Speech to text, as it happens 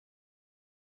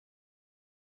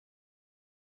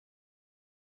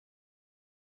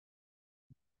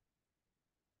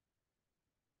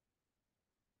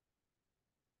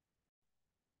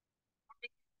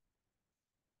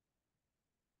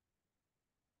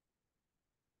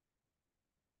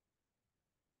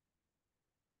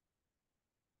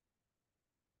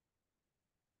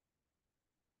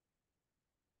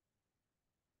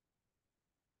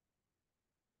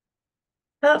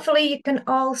Hopefully you can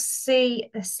all see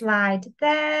the slide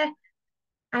there,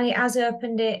 and it has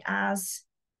opened it as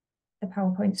the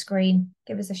PowerPoint screen.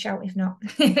 Give us a shout if not.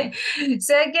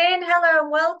 So again, hello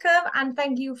and welcome, and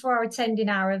thank you for attending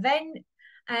our event.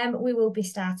 We will be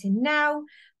starting now.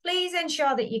 Please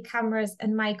ensure that your cameras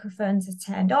and microphones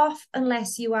are turned off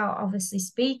unless you are obviously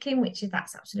speaking,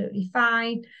 that's absolutely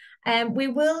fine. We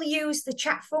will use the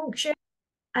chat function.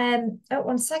 Oh,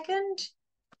 1 second.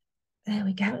 There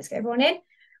we go. Let's get everyone in.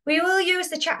 We will use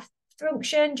the chat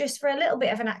function just for a little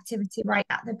bit of an activity right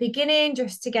at the beginning,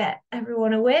 just to get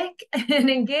everyone awake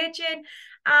and engaging.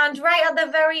 And right at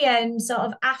the very end, sort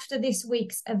of after this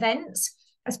week's events,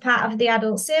 as part of the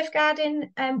Adult Safeguarding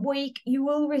Week, you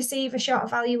will receive a short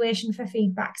evaluation for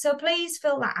feedback. So please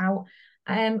fill that out,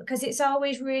 because it's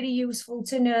always really useful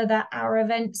to know that our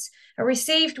events are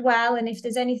received well, and if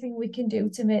there's anything we can do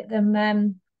to make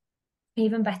them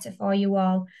even better for you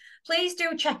all. Please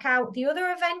do check out the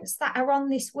other events that are on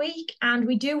this week, and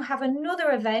we do have another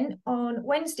event on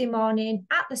Wednesday morning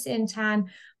at the same time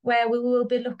where we will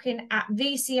be looking at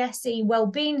VCSE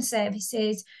wellbeing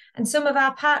services and some of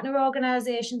our partner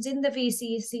organisations in the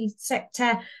VCSE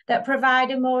sector that provide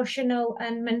emotional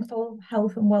and mental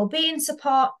health and wellbeing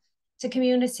support to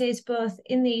communities both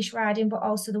in the East Riding but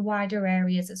also the wider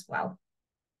areas as well.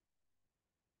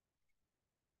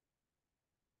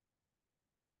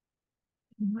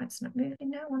 It's not moving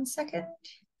now. 1 second.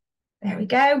 There we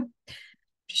go.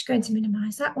 Just going to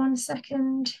minimize that 1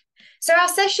 second. So our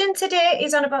session today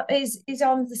is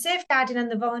on the safeguarding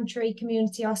and the voluntary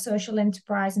community or social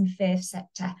enterprise and faith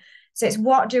sector. So it's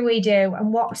what do we do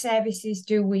and what services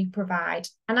do we provide?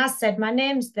 And as said, my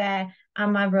name's there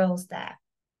and my role's there.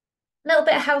 A little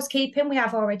bit of housekeeping, we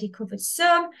have already covered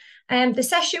some. The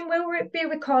session will be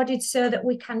recorded so that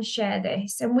we can share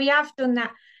this. And we have done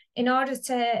that in order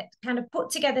to kind of put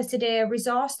together today a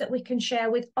resource that we can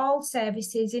share with all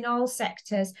services in all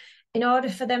sectors in order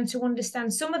for them to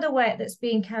understand some of the work that's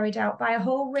being carried out by a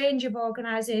whole range of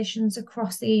organisations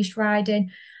across the East Riding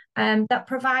that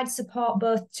provide support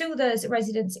both to those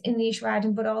residents in the East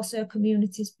Riding but also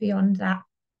communities beyond that.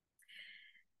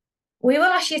 We will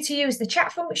ask you to use the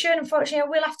chat function. Unfortunately, I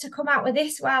will have to come out with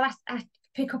this while I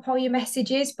pick up all your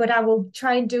messages, but I will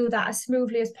try and do that as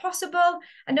smoothly as possible.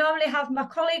 I normally have my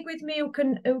colleague with me who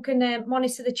can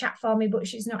monitor the chat for me, but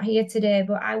she's not here today,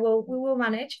 but we will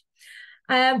manage.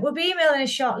 We'll be emailing a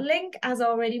short link, as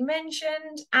already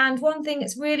mentioned. And one thing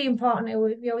that's really important,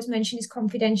 we always mention, is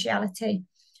confidentiality.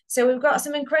 So we've got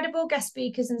some incredible guest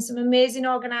speakers and some amazing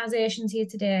organisations here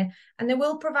today, and they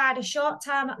will provide a short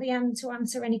time at the end to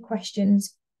answer any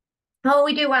questions. All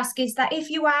we do ask is that if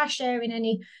you are sharing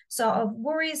any sort of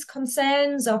worries,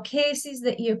 concerns, or cases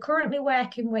that you're currently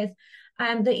working with,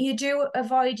 that you do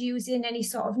avoid using any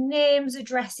sort of names,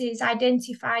 addresses,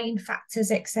 identifying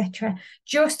factors, etc.,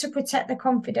 just to protect the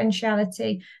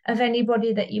confidentiality of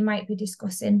anybody that you might be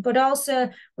discussing. But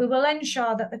also, we will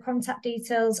ensure that the contact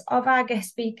details of our guest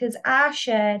speakers are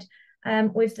shared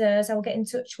with those. I'll get in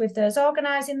touch with those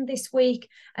organising this week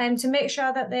to make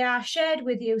sure that they are shared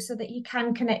with you so that you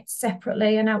can connect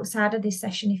separately and outside of this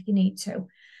session if you need to.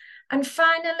 And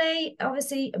finally,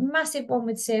 obviously, a massive one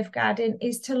with safeguarding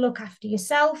is to look after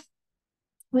yourself.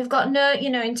 We've got no,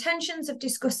 intentions of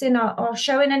discussing or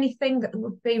showing anything that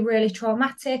would be really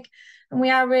traumatic. And we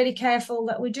are really careful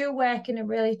that we do work in a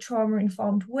really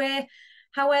trauma-informed way.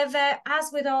 However, as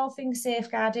with all things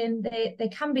safeguarding, they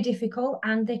can be difficult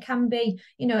and they can be,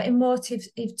 emotive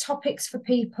topics for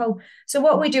people. So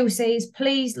what we do say is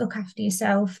please look after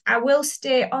yourself. I will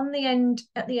stay at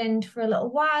the end for a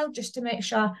little while just to make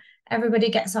sure everybody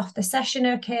gets off the session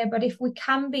okay. But if we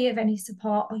can be of any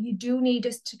support or you do need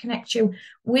us to connect you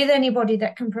with anybody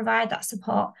that can provide that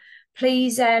support,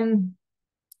 please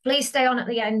stay on at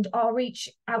the end or reach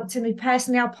out to me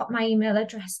personally. I'll pop my email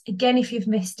address. Again, if you've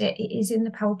missed it, it is in the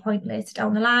PowerPoint later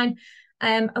down the line.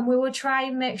 And we will try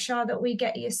and make sure that we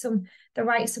get you the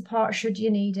right support should you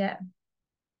need it.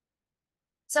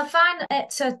 So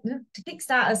to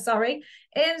kickstart us,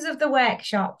 aims of the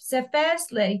workshop. So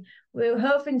firstly, we're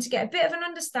hoping to get a bit of an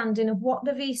understanding of what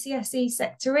the VCSE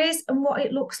sector is and what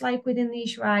it looks like within the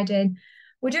East Riding.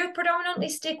 We do predominantly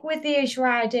stick with the East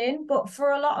Riding, but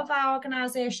for a lot of our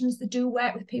organisations, they do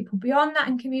work with people beyond that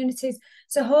in communities.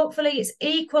 So hopefully it's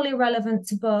equally relevant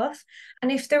to both.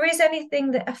 And if there is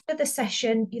anything that after the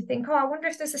session, you think, I wonder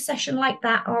if there's a session like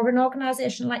that or an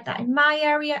organisation like that in my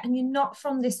area and you're not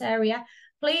from this area,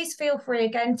 please feel free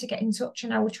again to get in touch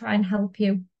and I will try and help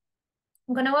you.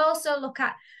 I'm going to also look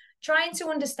at trying to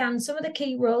understand some of the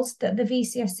key roles that the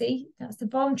VCSE, that's the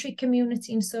voluntary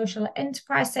community and social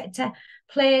enterprise sector,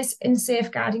 plays in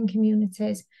safeguarding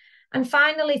communities. And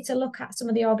finally, to look at some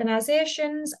of the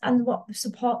organisations and what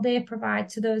support they provide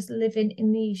to those living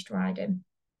in the East Riding.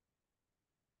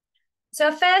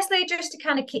 So firstly, just to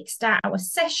kind of kickstart our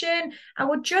session, I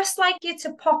would just like you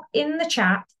to pop in the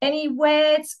chat any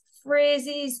words,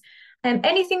 phrases,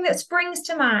 anything that springs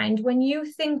to mind when you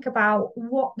think about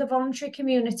what the voluntary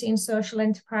community and social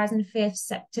enterprise and faith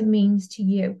sector means to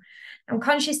you. I'm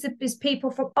conscious that there's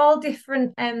people from all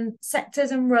different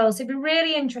sectors and roles. It'd be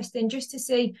really interesting just to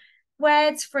see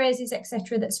words, phrases,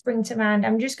 etc. that spring to mind.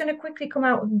 I'm just going to quickly come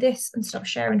out of this and stop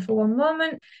sharing for one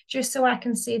moment, just so I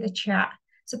can see the chat.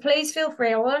 So please feel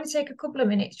free. I will only take a couple of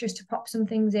minutes just to pop some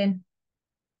things in.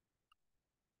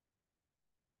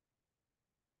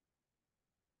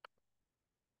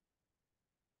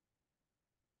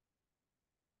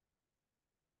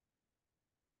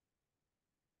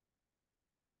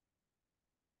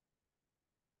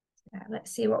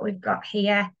 Let's see what we've got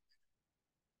here.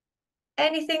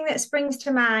 Anything that springs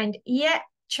to mind? Yeah,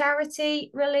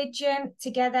 charity, religion,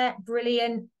 together,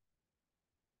 brilliant.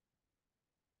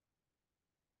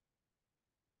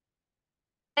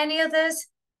 Any others?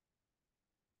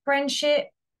 Friendship,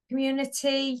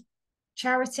 community,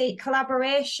 charity,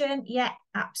 collaboration. Yeah,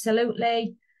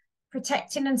 absolutely.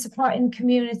 Protecting and supporting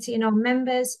community and our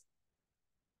members.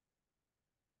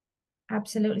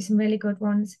 Absolutely, some really good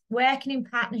ones. Working in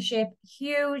partnership,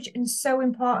 huge and so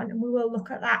important. And we will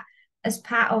look at that as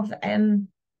part of a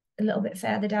little bit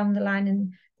further down the line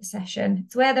in the session.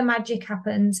 It's where the magic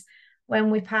happens when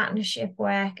we partnership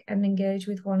work and engage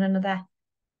with one another.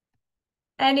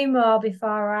 Any more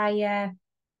before I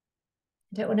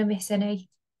don't want to miss any?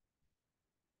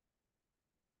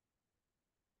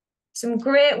 Some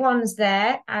great ones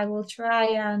there. I will try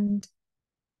and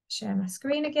share my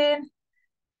screen again.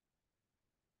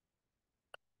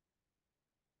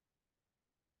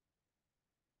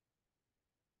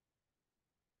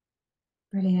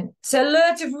 Brilliant. So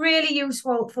loads of really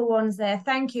useful ones there.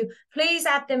 Thank you. Please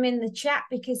add them in the chat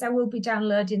because I will be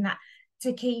downloading that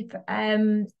to keep.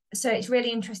 So it's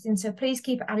really interesting. So please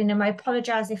keep adding them. I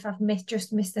apologise if I've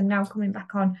just missed them now coming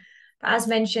back on. But as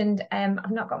mentioned,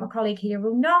 I've not got my colleague here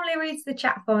who normally reads the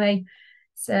chat for me.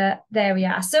 So there we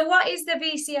are. So what is the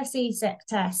VCSE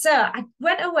sector? So I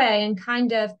went away and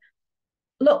kind of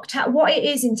looked at what it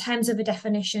is in terms of a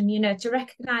definition, to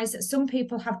recognise that some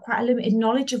people have quite a limited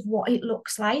knowledge of what it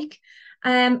looks like.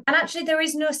 And actually, there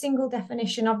is no single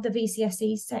definition of the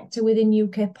VCSE sector within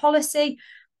UK policy.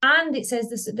 And it says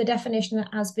the definition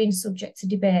has been subject to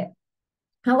debate.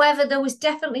 However, there was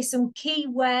definitely some key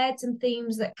words and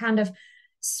themes that kind of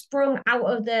sprung out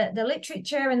of the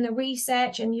literature and the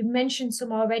research. And you've mentioned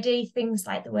some already, things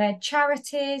like the word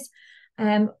charities,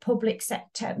 public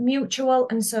sector, mutual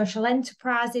and social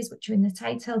enterprises, which are in the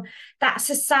title, that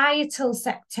societal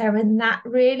sector, and that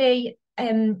really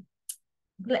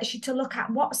lets you to look at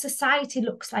what society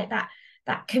looks like, that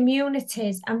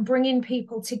communities and bringing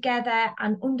people together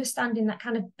and understanding that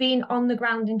kind of being on the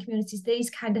ground in communities, these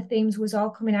kind of themes was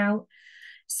all coming out.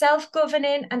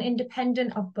 Self-governing and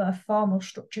independent of both formal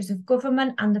structures of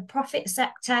government and the profit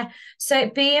sector. So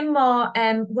it being more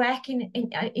working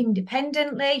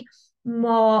independently,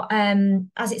 more,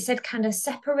 as it said, kind of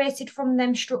separated from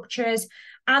them structures,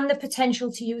 and the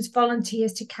potential to use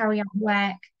volunteers to carry out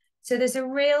work. So there's a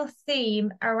real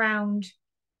theme around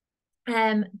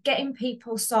getting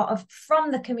people sort of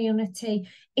from the community,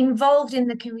 involved in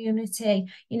the community,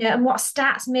 and what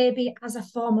starts maybe as a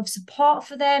form of support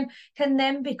for them can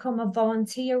then become a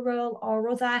volunteer role or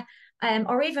other,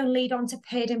 or even lead on to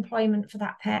paid employment for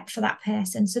that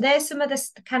person. So there's some of the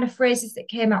kind of phrases that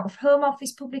came out of Home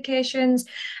Office publications.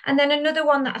 And then another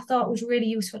one that I thought was really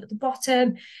useful at the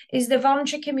bottom is the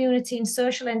voluntary community and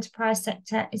social enterprise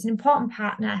sector is an important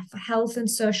partner for health and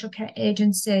social care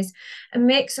agencies and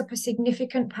makes up a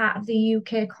significant part of the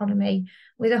UK economy,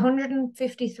 with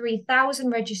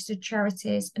 153,000 registered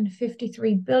charities and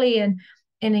 53 billion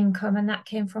in income. And that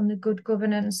came from the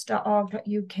goodgovernance.org.uk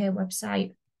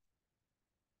website.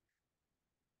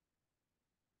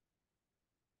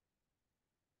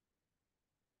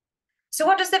 So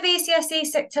what does the VCSE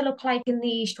sector look like in the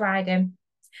East Riding?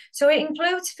 So it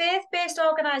includes faith-based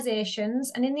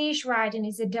organisations, and in the East Riding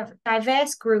is a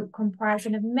diverse group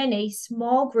comprising of many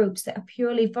small groups that are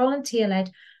purely volunteer-led,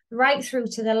 right through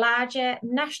to the larger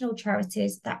national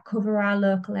charities that cover our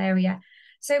local area.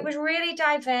 So it was really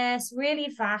diverse, really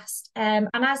vast, and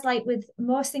as like with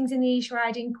most things in the East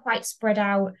Riding, quite spread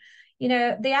out.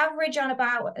 The average on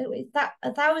about that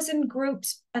 1,000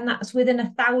 groups, and that's within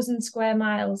 1,000 square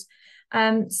miles.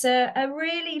 So a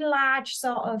really large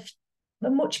sort of,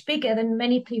 much bigger than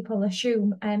many people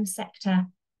assume, sector.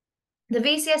 The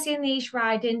VCSE in the East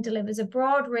Riding delivers a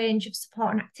broad range of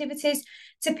support and activities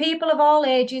to people of all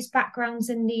ages, backgrounds,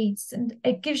 and needs. And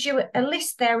it gives you a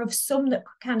list there of some that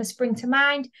could kind of spring to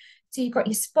mind. So you've got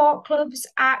your sport clubs,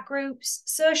 art groups,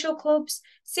 social clubs,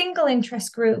 single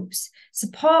interest groups,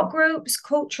 support groups,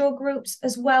 cultural groups,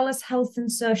 as well as health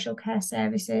and social care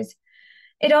services.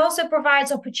 It also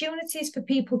provides opportunities for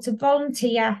people to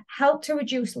volunteer, help to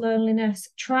reduce loneliness,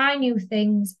 try new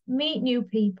things, meet new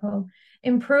people,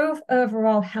 improve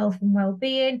overall health and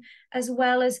well-being, as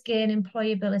well as gain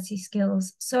employability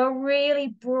skills. So a really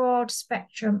broad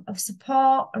spectrum of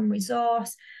support and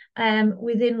resource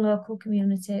within local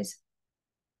communities.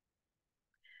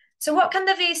 So what can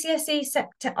the VCSE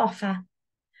sector offer?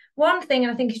 One thing,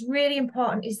 and I think is really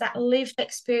important, is that lived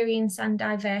experience and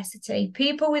diversity.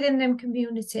 People within them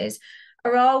communities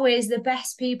are always the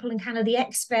best people and kind of the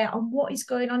expert on what is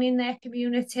going on in their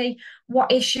community,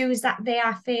 what issues that they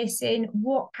are facing,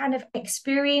 what kind of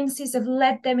experiences have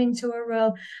led them into a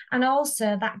role, and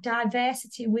also that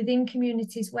diversity within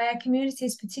communities, where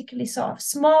communities, particularly sort of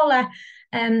smaller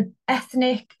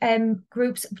ethnic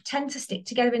groups, tend to stick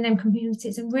together in them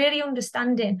communities, and really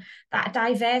understanding that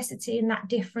diversity and that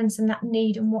difference and that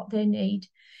need and what they need.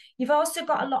 You've also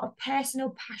got a lot of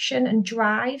personal passion and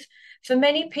drive. For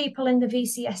many people in the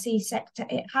VCSE sector,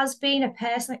 it has been a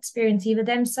personal experience, either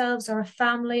themselves or a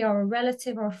family or a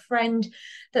relative or a friend,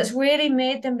 that's really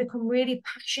made them become really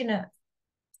passionate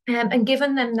and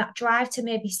given them that drive to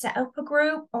maybe set up a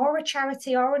group or a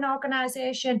charity or an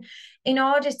organisation in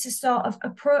order to sort of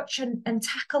approach and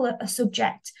tackle a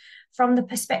subject from the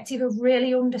perspective of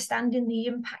really understanding the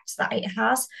impacts that it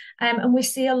has. And we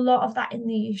see a lot of that in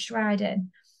the East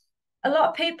Riding. A lot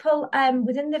of people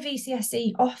within the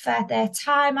VCSE offer their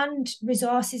time and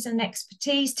resources and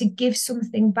expertise to give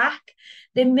something back.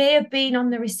 They may have been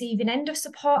on the receiving end of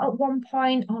support at one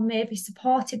point, or maybe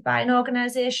supported by an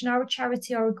organisation or a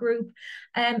charity or a group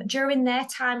during their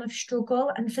time of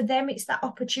struggle. And for them, it's that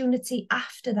opportunity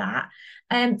after that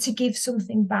to give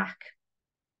something back.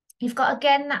 You've got,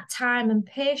 again, that time and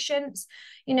patience.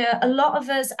 You know, a lot of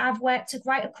us have worked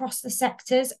right across the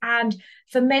sectors, and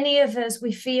for many of us,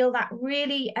 we feel that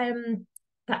really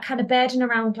that kind of burden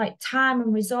around like time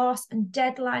and resource and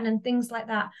deadline and things like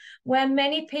that, where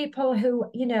many people who,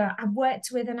 you know, I've worked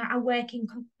with and are working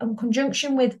in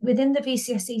conjunction with within the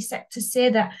VCSE sector say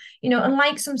that, you know,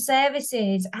 unlike some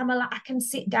services, I can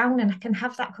sit down and I can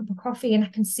have that cup of coffee and I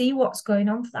can see what's going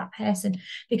on for that person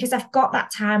because I've got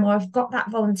that time, or I've got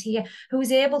that volunteer who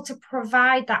is able to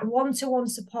provide that one-to-one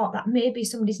support that maybe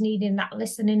somebody's needing, that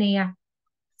listening ear.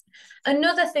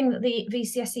 Another thing that the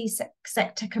VCSE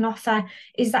sector can offer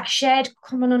is that shared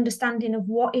common understanding of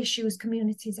what issues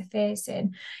communities are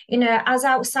facing. You know, as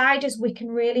outsiders, we can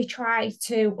really try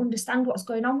to understand what's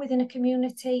going on within a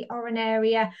community or an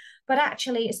area, but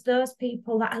actually it's those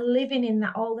people that are living in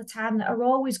that all the time that are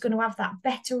always going to have that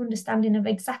better understanding of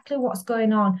exactly what's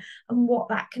going on and what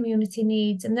that community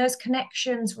needs. And those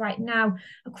connections right now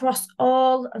across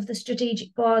all of the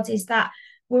strategic boards is that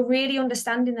we're really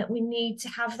understanding that we need to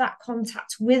have that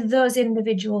contact with those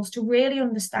individuals to really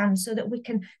understand, so that we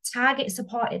can target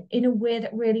support in a way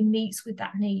that really meets with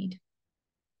that need.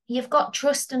 You've got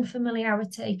trust and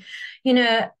familiarity. You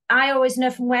know, I always know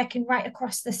from working right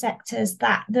across the sectors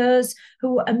that those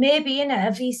who are maybe in a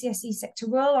VCSE sector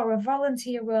role or a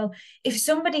volunteer role, if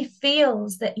somebody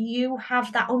feels that you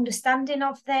have that understanding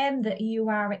of them, that you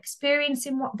are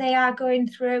experiencing what they are going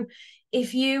through,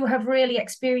 if you have really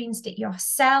experienced it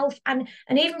yourself, and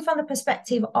even from the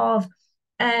perspective of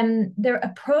they're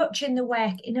approaching the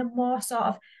work in a more sort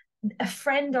of a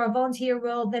friend or a volunteer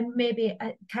role than maybe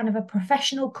a kind of a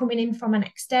professional coming in from an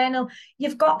external,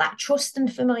 you've got that trust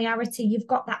and familiarity, you've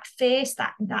got that face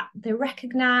that they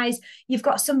recognize, you've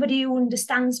got somebody who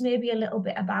understands maybe a little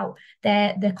bit about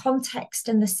their context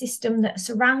and the system that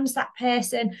surrounds that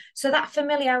person. So that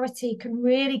familiarity can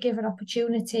really give an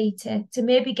opportunity to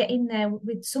maybe get in there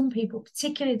with some people,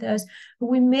 particularly those who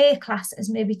we may class as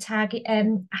maybe target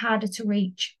harder to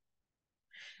reach.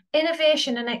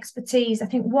 Innovation and expertise. I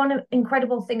think one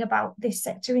incredible thing about this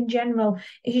sector in general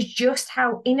is just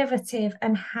how innovative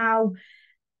and how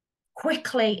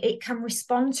quickly it can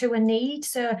respond to a need.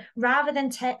 So rather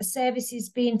than services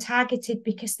being targeted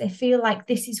because they feel like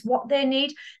this is what they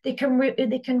need, they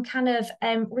can kind of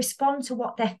respond to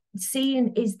what they're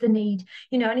seeing is the need,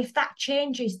 you know. And if that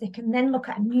changes, they can then look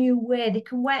at a new way. They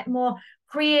can work more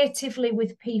creatively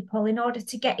with people in order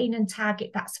to get in and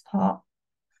target that support.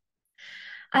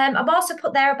 I've also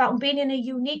put there about being in a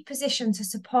unique position to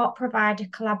support provider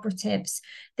collaboratives.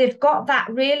 They've got that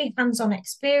really hands-on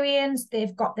experience.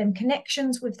 They've got them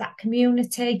connections with that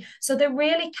community. So there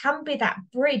really can be that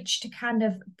bridge to kind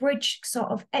of bridge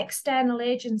sort of external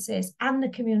agencies and the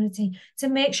community to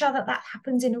make sure that that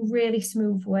happens in a really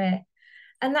smooth way.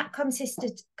 And that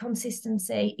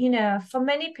consistency, you know, for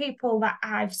many people that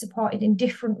I've supported in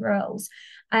different roles,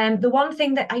 the one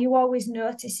thing that you always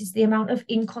notice is the amount of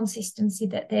inconsistency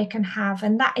that they can have.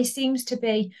 And that it seems to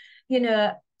be, you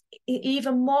know,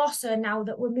 even more so now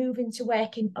that we're moving to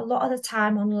working a lot of the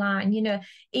time online. You know,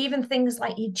 even things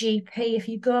like your GP, if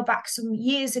you go back some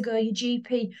years ago, your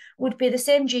GP would be the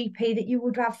same GP that you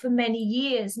would have for many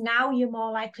years. Now you're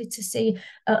more likely to see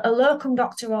a locum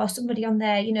doctor or somebody on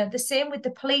there. You know, the same with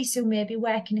the police who maybe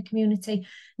work in a community.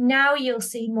 Now you'll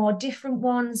see more different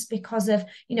ones because of,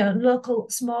 you know, local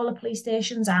smaller police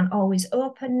stations aren't always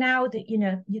open now, that, you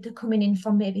know, they're coming in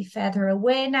from maybe further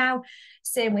away now.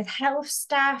 Same with health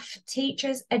staff,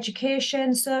 teachers,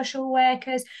 education, social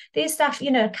workers. These staff,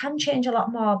 you know, can change a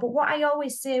lot more. But what I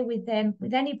always say with them,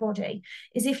 with anybody,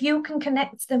 is if you can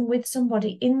connect them with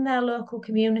somebody in their local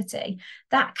community,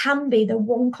 that can be the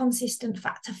one consistent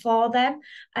factor for them.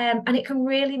 And it can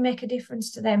really make a difference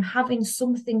to them having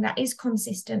something that is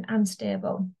consistent and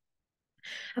stable.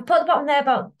 I've put the bottom there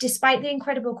about despite the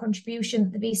incredible contribution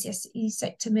that the VCSE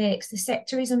sector makes, the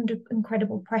sector is under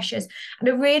incredible pressures. And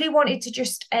I really wanted to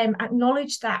just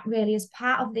acknowledge that really as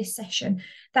part of this session,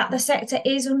 that the sector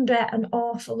is under an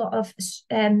awful lot of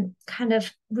kind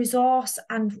of resource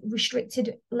and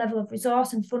restricted level of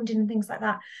resource and funding and things like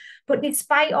that. But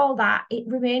despite all that, it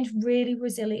remains really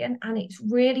resilient, and it's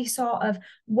really sort of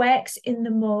works in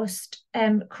the most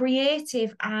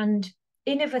creative and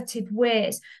innovative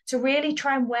ways to really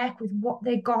try and work with what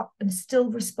they got and still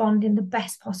respond in the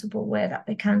best possible way that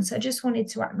they can. So I just wanted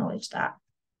to acknowledge that.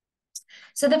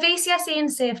 So the VCSE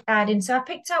and safeguarding. So I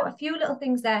picked out a few little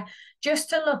things there just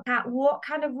to look at what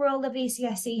kind of role the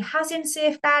VCSE has in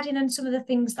safeguarding and some of the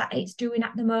things that it's doing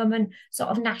at the moment, sort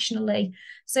of nationally.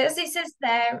 So as it says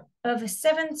there, over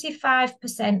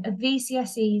 75% of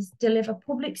VCSEs deliver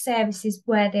public services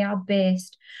where they are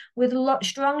based, with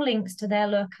strong links to their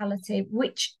locality,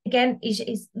 which again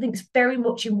is links very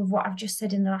much in with what I've just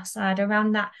said in the last slide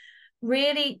around that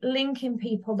really linking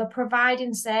people, they're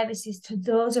providing services to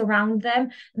those around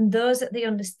them and those that they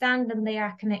understand and they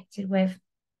are connected with.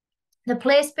 The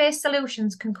place-based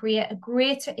solutions can create a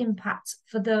greater impact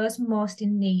for those most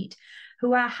in need,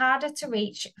 who are harder to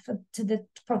reach for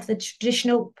the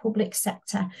traditional public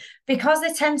sector, because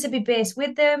they tend to be based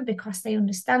with them, because they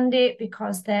understand it,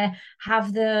 because they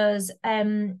have those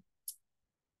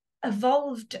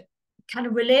evolved kind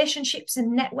of relationships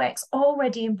and networks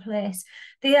already in place.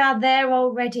 They are there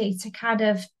already to kind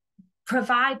of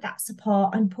provide that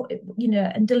support and put it, you know,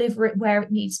 and deliver it where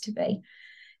it needs to be.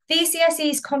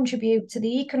 VCSEs contribute to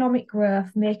the economic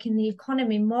growth, making the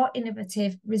economy more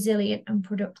innovative, resilient, and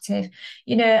productive.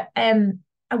 You know,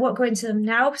 I won't go into them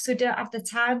now because we don't have the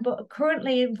time, but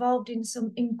currently involved in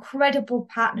some incredible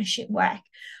partnership work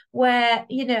where,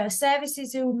 you know,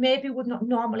 services who maybe would not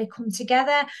normally come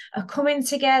together are coming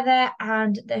together,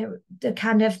 and they're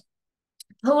kind of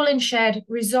pooling shared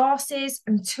resources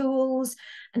and tools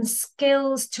and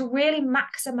skills to really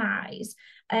maximise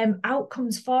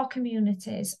outcomes for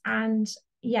communities. And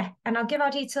yeah, and I'll give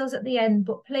our details at the end,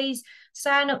 but please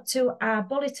sign up to our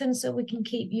bulletin so we can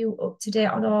keep you up to date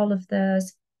on all of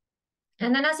those.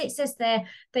 And then as it says there,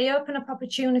 they open up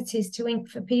opportunities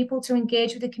for people to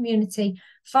engage with the community,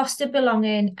 foster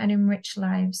belonging and enrich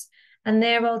lives. And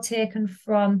they're all taken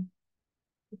from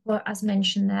what as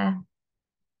mentioned there.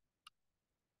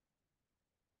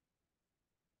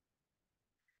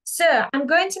 So I'm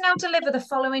going to now deliver the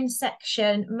following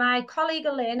section. My colleague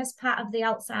Elaine, as part of the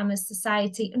Alzheimer's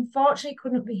Society, unfortunately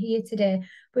couldn't be here today,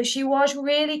 but she was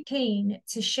really keen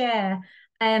to share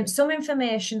some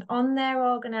information on their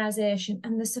organisation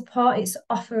and the support it's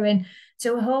offering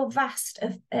to a whole vast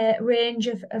range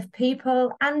of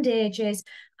people and ages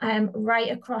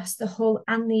right across the Hull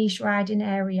and the East Riding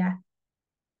area.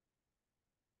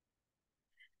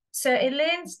 So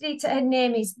Elaine's detail, her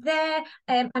name is there,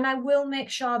 and I will make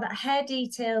sure that her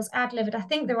details are delivered. I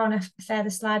think they're on a further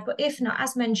slide, but if not,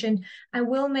 as mentioned, I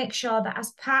will make sure that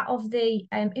as part of the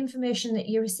information that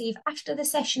you receive after the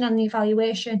session and the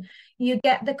evaluation, you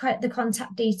get the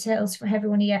contact details for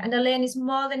everyone here. And Elaine is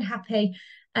more than happy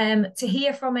to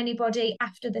hear from anybody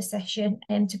after the session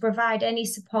and to provide any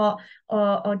support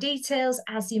or details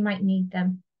as you might need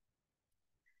them.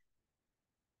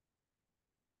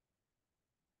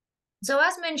 So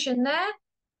as mentioned there,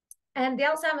 the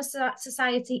Alzheimer's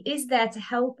Society is there to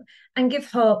help and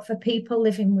give hope for people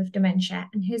living with dementia.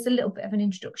 And here's a little bit of an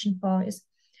introduction for us.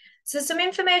 So some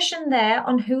information there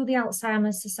on who the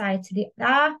Alzheimer's Society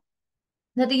are.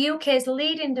 They're the UK's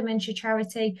leading dementia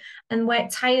charity and work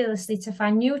tirelessly to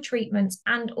find new treatments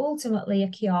and ultimately a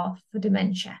cure for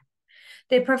dementia.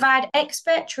 They provide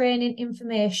expert training,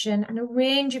 information, and a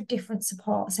range of different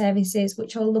support services,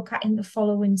 which I'll look at in the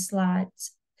following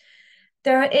slides.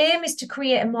 Their aim is to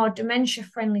create a more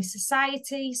dementia-friendly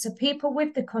society so people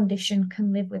with the condition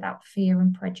can live without fear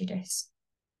and prejudice.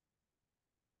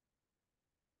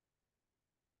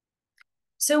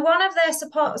 So one of their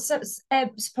support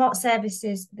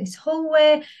services this whole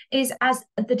way is as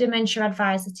the dementia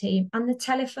advisor team, and the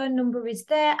telephone number is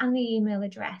there and the email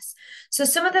address. So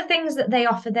some of the things that they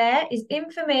offer there is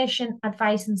information,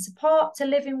 advice and support to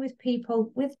living with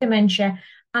people with dementia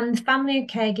and family and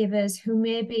caregivers who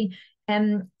may be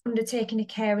undertaking a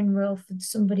caring role for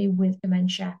somebody with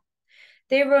dementia.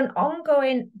 They run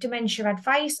ongoing dementia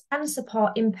advice and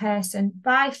support in person,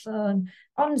 by phone,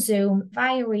 on Zoom,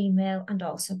 via email, and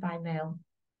also by mail.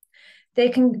 They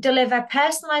can deliver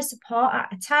personalised support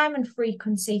at a time and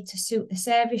frequency to suit the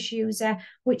service user,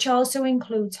 which also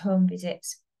includes home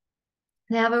visits.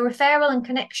 They have a referral and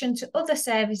connection to other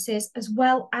services as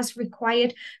well as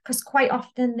required, because quite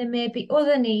often there may be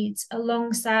other needs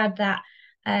alongside that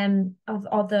of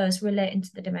others relating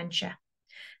to the dementia.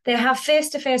 They have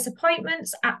face-to-face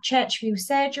appointments at Churchview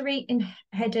Surgery in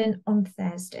Hedden on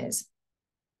Thursdays.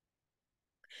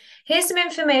 Here's some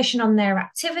information on their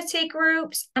activity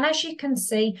groups. And as you can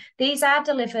see, these are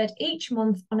delivered each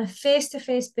month on a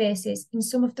face-to-face basis in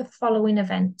some of the following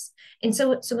events, in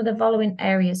some of the following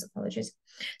areas, apologies.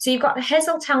 So you've got the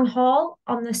Hessel Town Hall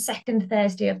on the second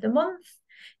Thursday of the month,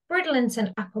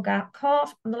 Bridlington Applegate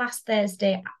Court on the last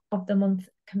Thursday of the month,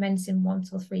 commencing 1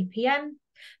 till 3 p.m,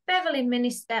 Beverley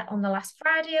Minster on the last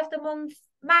Friday of the month,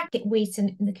 Market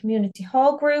Wheaton in the Community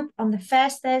Hall Group on the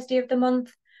first Thursday of the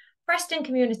month, Preston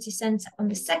Community Centre on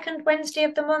the second Wednesday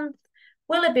of the month,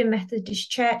 Willoughby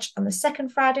Methodist Church on the second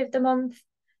Friday of the month,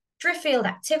 Driffield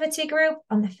Activity Group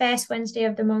on the first Wednesday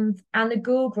of the month, and the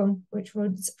Goulgrum, which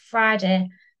runs Friday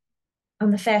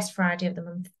on the first Friday of the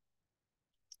month.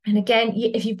 And again,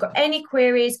 if you've got any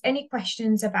queries, any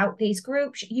questions about these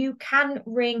groups, you can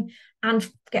ring and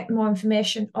get more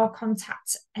information or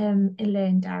contact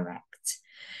Elaine direct.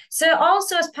 So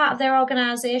also as part of their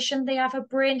organisation, they have a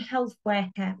brain health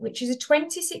worker, which is a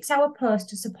 26-hour post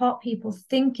to support people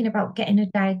thinking about getting a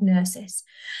diagnosis.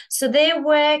 So they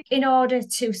work in order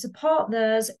to support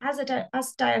those as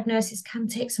diagnosis can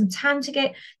take some time to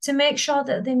get, to make sure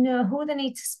that they know who they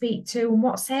need to speak to and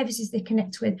what services they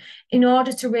connect with in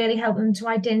order to really help them to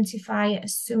identify it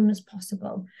as soon as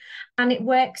possible. And it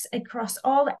works across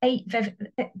eight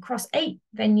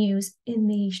venues in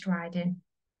the East Riding.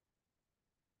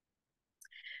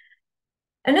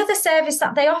 Another service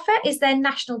that they offer is their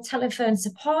national telephone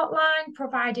support line,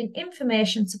 providing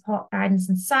information, support, guidance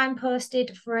and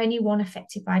signposted for anyone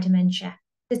affected by dementia.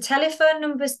 The telephone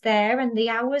number's there and the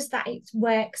hours that it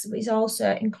works is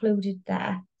also included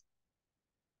there.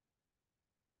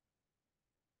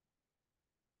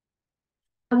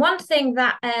 And one thing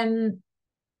that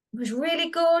was really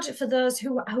good for those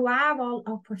who are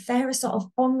or prefer a sort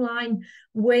of online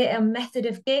way and method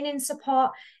of gaining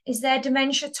support is their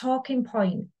dementia talking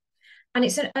point. And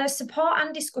it's a support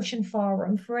and discussion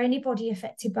forum for anybody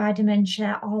affected by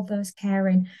dementia or those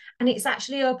caring. And it's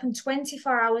actually open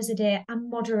 24 hours a day and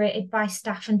moderated by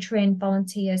staff and trained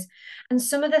volunteers. And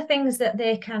some of the things that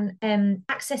they can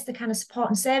access the kind of support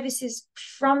and services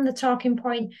from the talking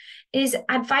point is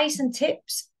advice and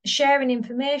tips, sharing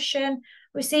information,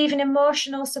 receiving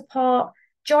emotional support,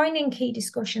 joining key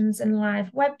discussions and live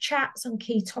web chats on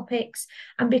key topics,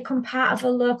 and become part of a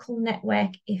local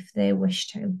network if they wish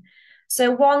to.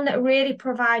 So one that really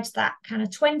provides that kind of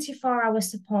 24-hour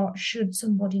support should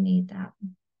somebody need that.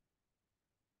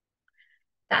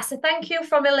 That's a thank you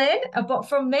from Elaine, but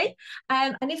from me.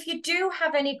 And if you do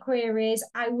have any queries,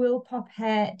 I will pop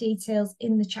her details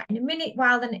in the chat in a minute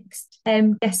while the next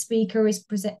guest speaker is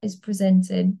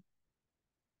presenting.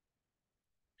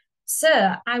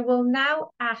 So I will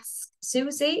now ask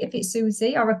Susie, if it's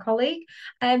Susie or a colleague,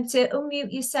 to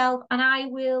unmute yourself, and I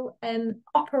will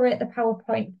operate the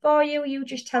PowerPoint for you. You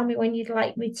just tell me when you'd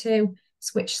like me to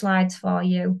switch slides for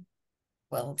you.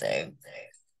 Will do.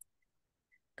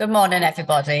 Good morning,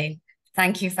 everybody.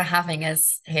 Thank you for having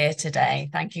us here today.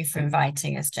 Thank you for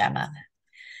inviting us, Gemma.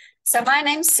 So my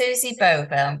name's Susie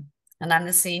Boville, and I'm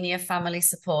the Senior Family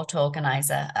Support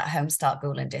Organiser at Home Start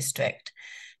Booling District.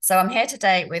 So I'm here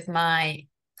today with my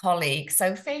colleague,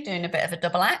 Sophie, doing a bit of a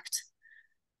double act.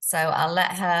 So I'll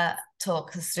let her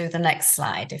talk us through the next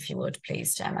slide, if you would,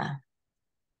 please, Gemma.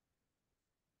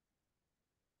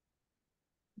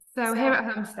 So here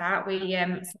at Home Start, we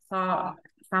support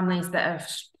families that are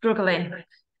struggling,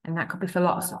 and that could be for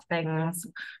lots of things.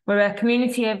 We're a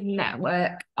community of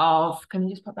network of, can you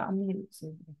just put that on mute,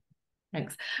 Susie?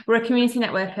 Thanks. We're a community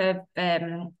network of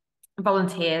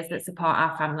volunteers that support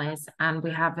our families, and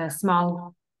we have a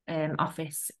small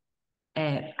office.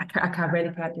 I can't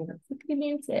do that. So can you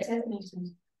mute it?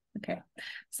 Okay,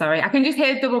 sorry, I can just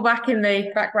hear double back in the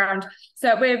background.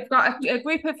 So we've got a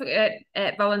group of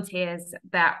volunteers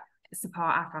that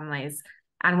support our families,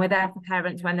 and we're there for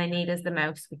parents when they need us the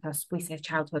most, because we save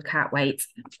childhood can't wait.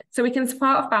 So we can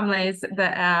support families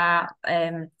that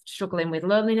are struggling with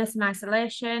loneliness and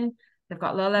isolation. They've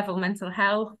got low-level mental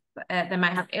health. They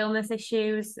might have illness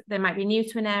issues. They might be new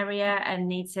to an area and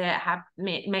need to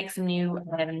make some new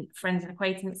friends and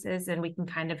acquaintances, and we can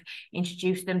kind of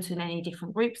introduce them to any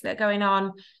different groups that are going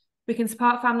on. We can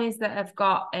support families that have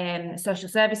got social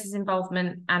services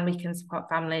involvement, and we can support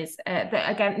families that,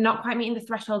 again, not quite meeting the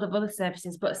threshold of other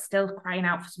services, but still crying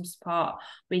out for some support.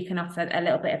 We can offer a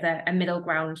little bit of a middle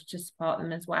ground to support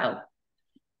them as well.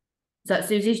 So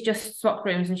Susie's just swapped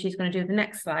rooms and she's going to do the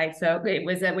next slide. So it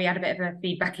was we had a bit of a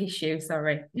feedback issue,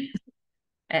 sorry.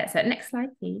 So next slide,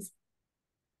 please.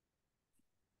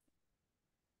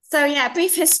 So yeah, a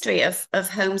brief history of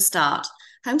Home Start.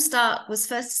 Home Start was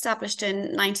first established in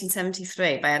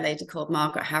 1973 by a lady called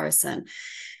Margaret Harrison.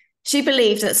 She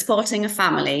believed that supporting a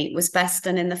family was best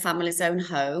done in the family's own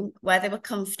home, where they were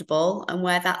comfortable and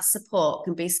where that support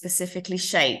can be specifically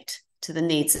shaped to the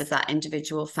needs of that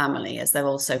individual family, as they're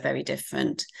also very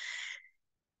different.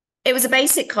 It was a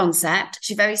basic concept.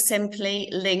 She very simply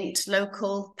linked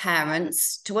local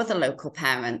parents to other local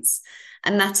parents,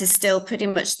 and that is still pretty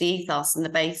much the ethos and the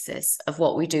basis of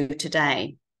what we do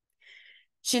today.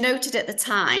 She noted at the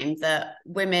time that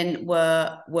women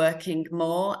were working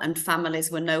more and families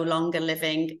were no longer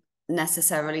living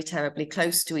necessarily terribly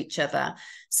close to each other.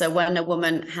 So when a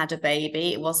woman had a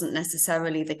baby, it wasn't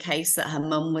necessarily the case that her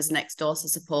mum was next door to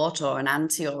support, or an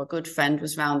auntie or a good friend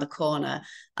was round the corner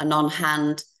and on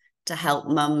hand to help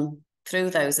mum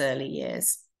through those early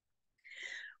years.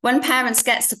 When parents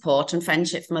get support and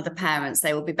friendship from other parents,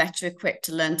 they will be better equipped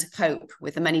to learn to cope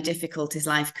with the many difficulties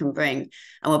life can bring,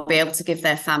 and will be able to give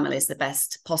their families the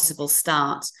best possible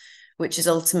start, which is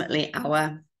ultimately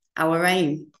our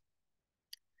aim.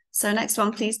 So next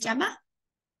one, please, Gemma.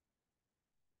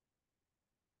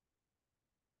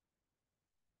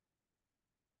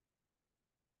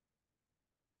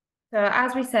 So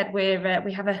as we said, we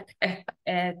have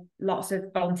lots of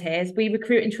volunteers. We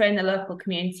recruit and train the local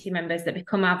community members that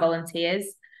become our volunteers.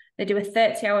 They do a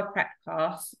 30-hour prep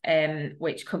course,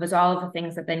 which covers all of the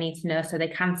things that they need to know so they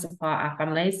can support our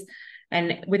families.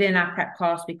 And within our prep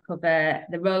course, we cover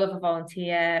the role of a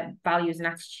volunteer, values and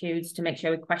attitudes to make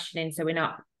sure we're questioning, so we're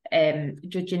not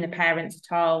judging the parents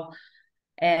at all.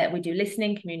 We do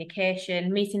listening,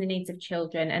 communication, meeting the needs of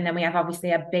children, and then we have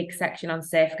obviously a big section on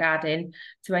safeguarding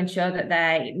to ensure that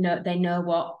they know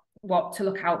what to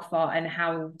look out for and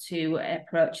how to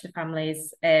approach the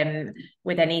families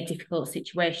with any difficult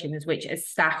situations, which as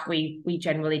staff we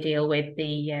generally deal with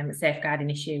the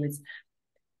safeguarding issues.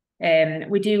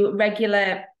 We do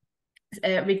regular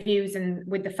reviews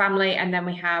with the family, and then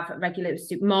we have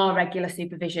more regular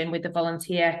supervision with the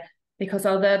volunteer, because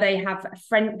although they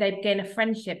gain a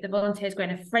friendship, the volunteers gain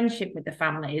a friendship with the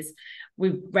families,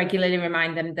 we regularly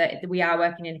remind them that we are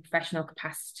working in a professional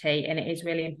capacity, and it is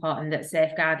really important that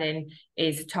safeguarding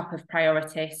is top of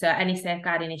priority. So any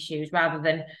safeguarding issues, rather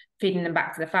than feeding them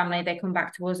back to the family, they come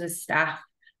back to us as staff,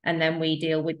 and then we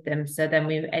deal with them. So then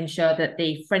we ensure that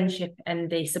the friendship and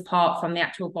the support from the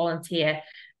actual volunteer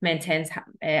maintains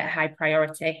high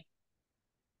priority.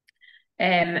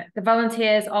 The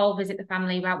volunteers all visit the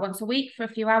family about once a week for a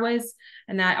few hours,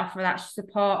 and they offer that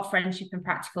support, friendship and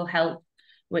practical help,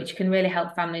 which can really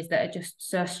help families that are just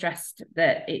so stressed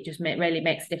that it just really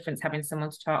makes a difference having someone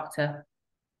to talk to.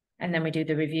 And then we do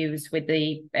the reviews with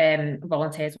the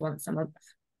volunteers once a month.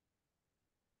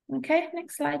 Okay,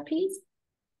 next slide, please.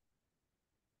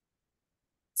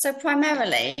 So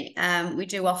primarily, we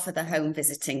do offer the home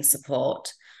visiting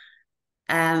support.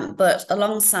 But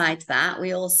alongside that,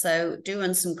 we also do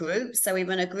run some groups. So we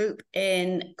run a group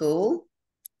in Goole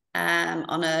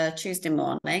on a Tuesday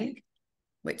morning,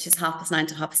 which is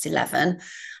 9:30 to 11:30.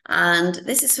 And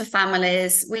this is for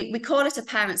families. We call it a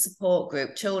parent support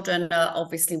group. Children are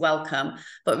obviously welcome,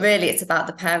 but really it's about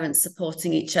the parents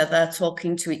supporting each other,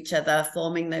 talking to each other,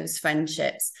 forming those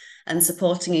friendships and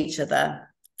supporting each other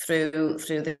through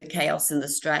the chaos and the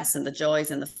stress and the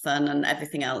joys and the fun and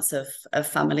everything else of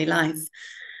family life.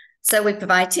 So we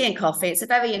provide tea and coffee. It's a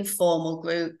very informal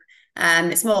group.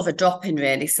 It's more of a drop-in,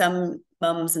 really. Some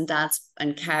mums and dads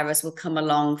and carers will come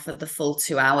along for the full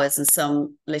 2 hours, and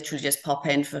some literally just pop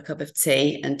in for a cup of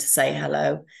tea and to say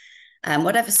hello.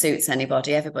 Whatever suits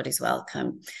anybody, everybody's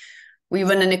welcome. We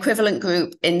run an equivalent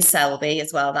group in Selby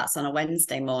as well. That's on a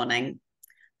Wednesday morning.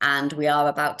 And we are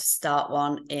about to start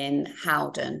one in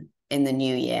Howden in the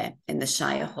new year in the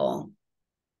Shire Hall.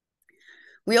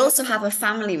 We also have a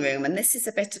family room, and this is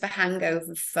a bit of a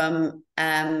hangover from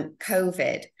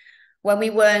COVID. When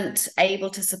we weren't able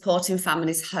to support in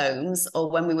families' homes, or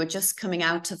when we were just coming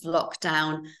out of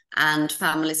lockdown and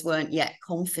families weren't yet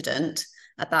confident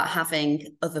about having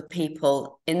other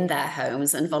people in their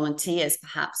homes, and volunteers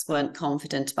perhaps weren't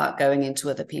confident about going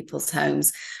into other people's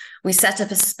homes, we set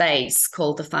up a space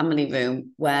called the family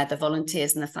room where the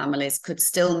volunteers and the families could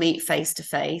still meet face to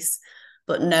face,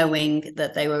 but knowing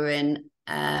that they were in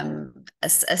a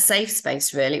safe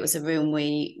space, really. It was a room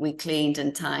we cleaned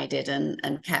and tidied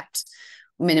and kept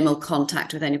minimal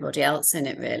contact with anybody else in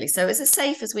it, really. So it was as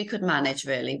safe as we could manage,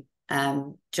 really,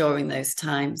 during those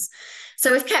times.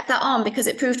 So we've kept that on because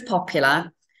it proved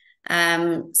popular.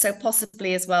 So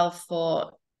possibly as well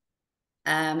for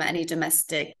any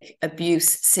domestic abuse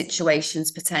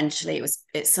situations, potentially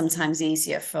it's sometimes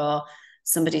easier for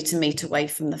somebody to meet away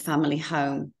from the family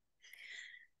home.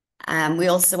 We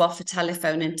also offer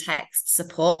telephone and text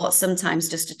support. Sometimes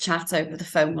just a chat over the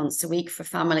phone once a week for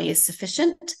family is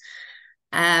sufficient.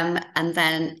 And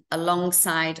then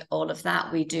alongside all of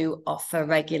that, we do offer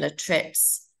regular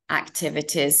trips,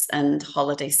 activities and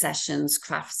holiday sessions,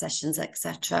 craft sessions,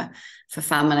 etc. for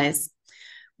families.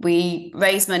 We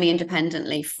raise money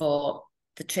independently for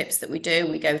the trips that we do.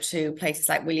 We go to places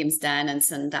like Williamsden and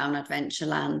Sundown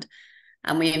Adventureland,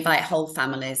 and we invite whole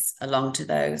families along to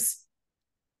those,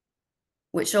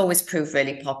 which always prove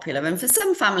really popular. And for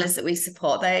some families that we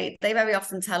support, they very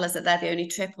often tell us that they're the only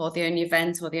trip or the only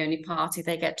event or the only party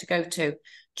they get to go to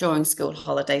during school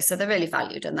holidays. So they're really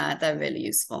valued, and they're really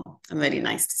useful and really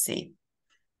nice to see.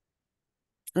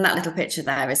 And that little picture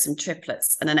there is some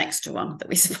triplets and an extra one that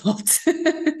we support.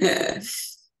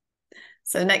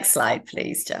 So next slide,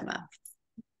 please, Gemma.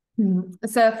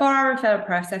 So for our referral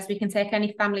process, we can take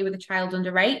any family with a child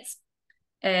under 8.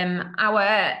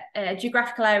 Our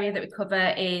geographical area that we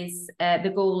cover is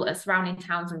the Goole surrounding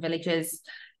towns and villages.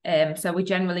 So we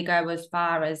generally go as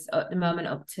far as, at the moment,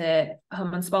 up to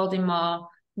Hum and Spalding Moor,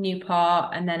 Newport,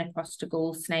 and then across to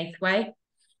Goole, Snaithway.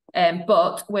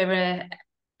 But we're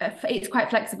it's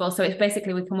quite flexible, so it's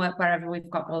basically we can work wherever we've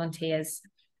got volunteers.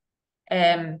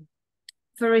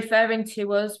 For referring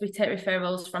to us, we take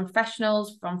referrals from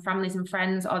professionals, from families and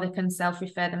friends, or they can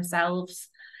self-refer themselves.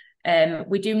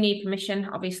 We do need permission,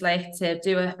 obviously, to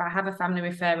do if I have a family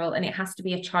referral, and it has to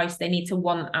be a choice. They need to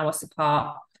want our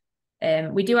support.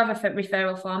 We do have a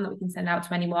referral form that we can send out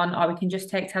to anyone, or we can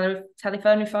just take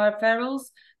telephone referrals.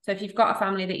 So if you've got a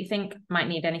family that you think might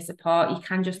need any support, you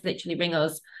can just literally ring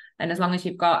us. And as long as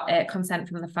you've got consent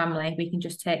from the family, we can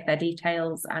just take their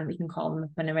details and we can call them up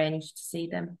and arrange to see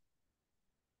them.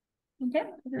 Okay,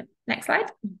 next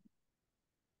slide.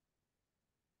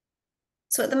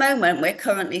 So at the moment, we're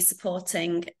currently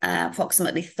supporting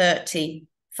approximately 30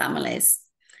 families,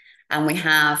 and we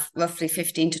have roughly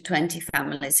 15 to 20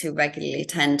 families who regularly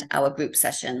attend our group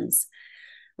sessions.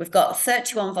 We've got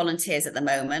 31 volunteers at the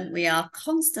moment. We are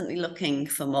constantly looking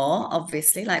for more,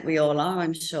 obviously, like we all are,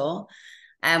 I'm sure.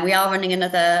 And we are running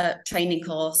another training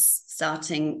course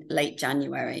starting late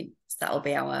January. So that will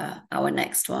be our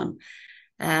next one.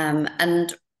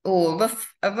 And a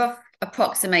rough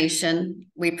approximation,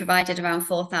 we provided around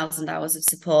 4,000 hours of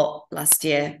support last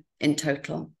year in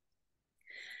total.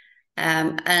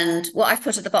 And what I've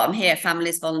put at the bottom here,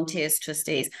 families, volunteers,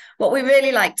 trustees, what we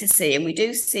really like to see, and we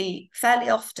do see fairly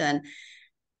often,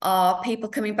 are people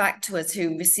coming back to us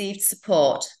who received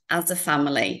support as a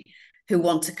family, who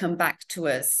want to come back to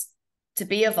us to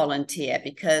be a volunteer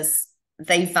because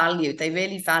they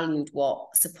really valued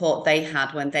what support they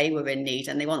had when they were in need,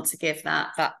 and they want to give that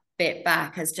bit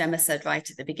back. As Gemma said right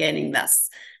at the beginning, that's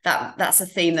a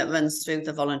theme that runs through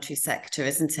the voluntary sector,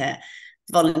 isn't it?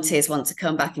 Volunteers want to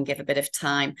come back and give a bit of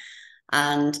time,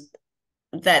 and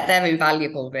they're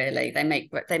invaluable, really. They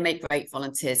make great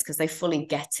volunteers because they fully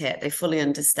get it, they fully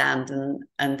understand,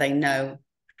 and they know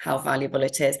how valuable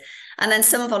it is. And then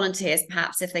some volunteers,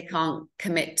 perhaps if they can't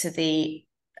commit to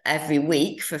every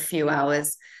week for a few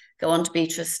hours, go on to be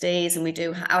trustees. And we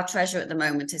do, our treasurer at the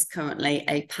moment is currently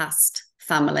a past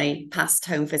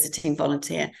home visiting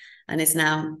volunteer and is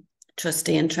now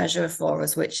trustee and treasurer for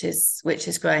us, which is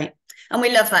great. And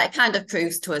we love that. It kind of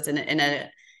proves to us in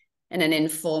an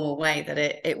informal way that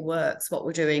it works. What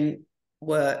we're doing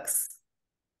works,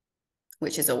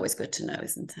 which is always good to know,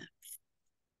 isn't it?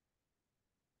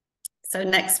 So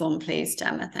next one, please,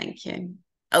 Gemma. Thank you.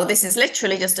 Oh, this is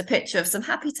literally just a picture of some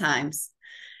happy times.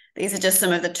 These are just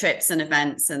some of the trips and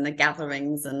events and the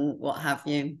gatherings and what have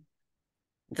you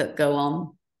that go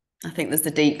on. I think there's the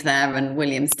Deep there and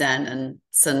William's Den and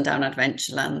Sundown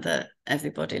Adventureland that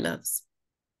everybody loves.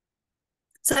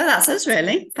 So that's us,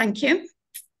 really. Thank you.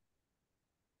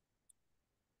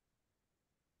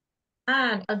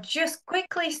 And I'll just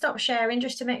quickly stop sharing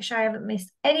just to make sure I haven't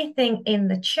missed anything in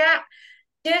the chat.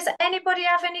 Does anybody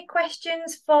have any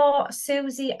questions for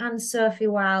Susie and Sophie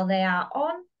while they are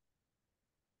on?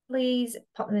 Please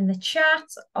pop them in the chat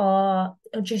or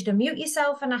just unmute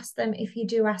yourself and ask them if you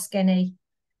do ask any.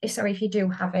 Sorry, if you do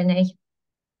have any.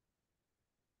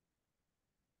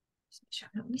 Just make sure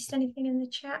I've not missed anything in the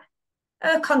chat.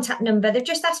 A contact number. They've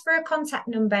just asked for a contact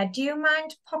number. Do you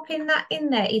mind popping that in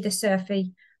there, either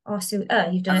Sophie or Sue? Oh,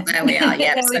 you've done it. There we are.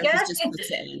 Yeah, there we go. Just put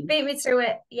it in. Beat me to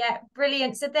it. Yeah,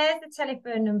 brilliant. So there's the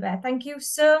telephone number. Thank you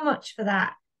so much for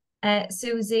that,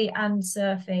 Susie and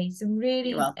Sophie. Some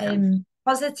really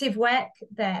positive work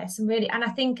there. Some really, and I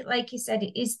think, like you said,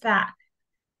 it is that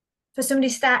for somebody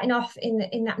starting off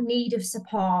in that need of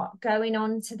support, going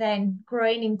on to then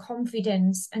growing in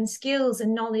confidence and skills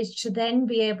and knowledge to then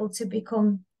be able to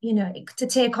become, you know, to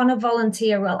take on a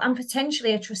volunteer role and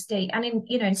potentially a trustee, and in,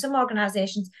 you know, in some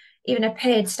organizations even a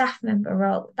paid staff member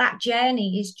role. That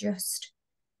journey is just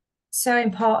so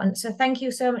important. So thank you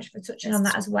so much for touching on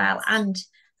that as well. And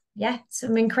yeah,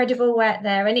 some incredible work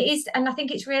there. And it is, and I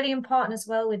think it's really important as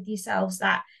well with yourselves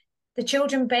that the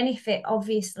children benefit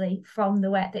obviously from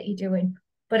the work that you're doing,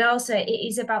 but also it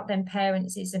is about them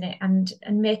parents, isn't it? And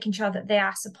making sure that they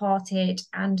are supported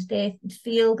and they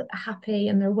feel happy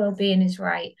and their well-being is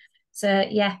right. So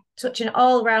yeah, touching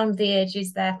all around the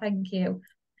ages there. Thank you.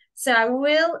 So I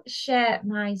will share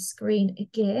my screen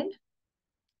again.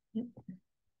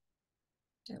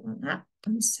 Don't want that.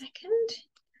 1 second.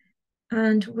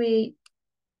 And we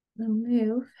will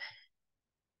move.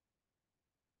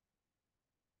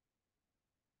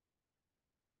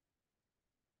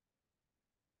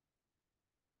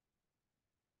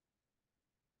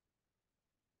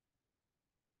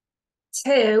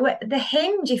 To the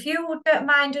hinge. If you don't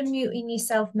mind unmuting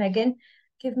yourself, Megan,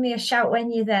 give me a shout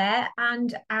when you're there,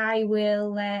 and I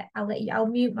will. I'll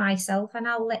mute myself and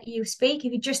I'll let you speak.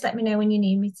 If you just let me know when you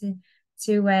need me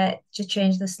to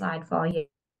change the slide for you.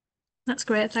 That's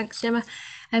great, thanks, Gemma.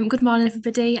 Good morning,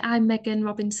 everybody. I'm Megan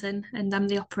Robinson, and I'm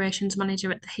the operations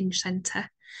manager at the Hinge Centre.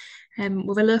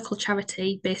 We're a local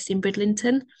charity based in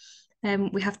Bridlington.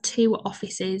 We have 2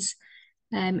 offices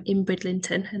in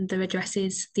Bridlington, and the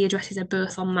addresses are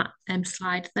both on that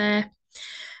slide there.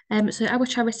 So our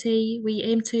charity, we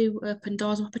aim to open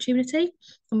doors of opportunity,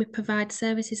 and we provide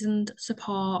services and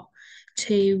support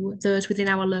to those within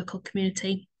our local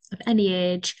community of any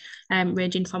age,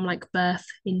 ranging from like birth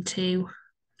into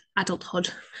adulthood.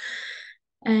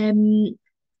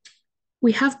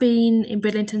 We have been in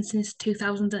Bridlington since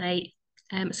 2008,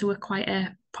 so we're quite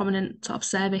a prominent sort of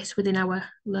service within our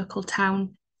local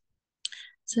town.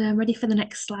 So I'm ready for the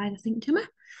next slide, I think, Gemma.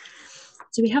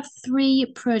 So we have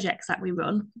 3 projects that we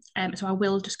run, so I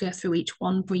will just go through each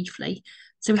one briefly.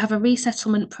 So we have a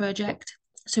resettlement project.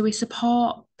 So we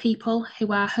support people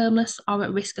who are homeless or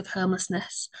at risk of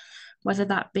homelessness, whether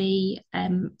that be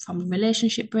from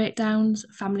relationship breakdowns,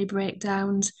 family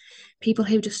breakdowns, people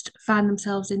who just find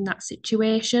themselves in that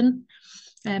situation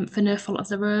for no fault of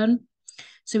their own.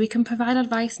 So we can provide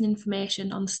advice and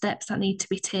information on steps that need to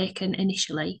be taken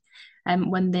initially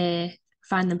when they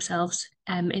find themselves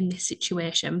in this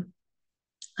situation.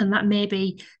 And that may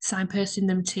be signposting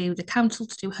them to the council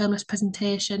to do homeless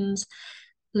presentations,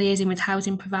 liaising with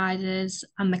housing providers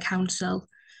and the council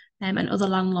and other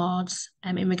landlords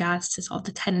in regards to sort of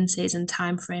the tenancies and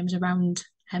timeframes around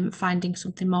finding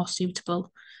something more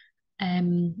suitable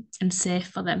and safe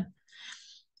for them.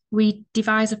 We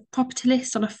devise a property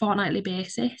list on a fortnightly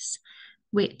basis,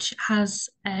 which has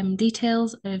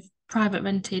details of private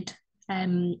rented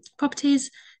properties,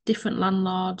 different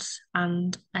landlords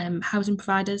and housing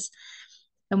providers,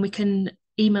 and we can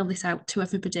email this out to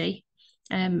everybody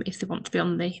if they want to be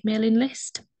on the mailing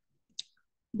list.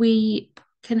 We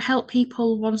can help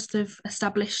people once they've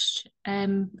established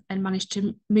and managed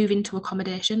to move into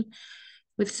accommodation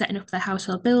with setting up their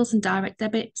household bills and direct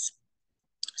debits.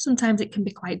 Sometimes it can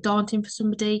be quite daunting for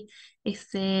somebody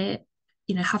if they,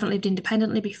 you know, haven't lived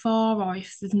independently before, or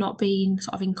if they've not been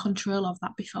sort of in control of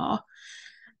that before.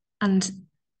 And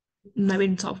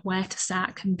knowing sort of where to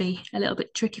start can be a little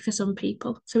bit tricky for some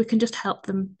people. So we can just help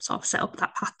them sort of set up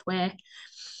that pathway.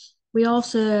 We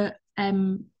also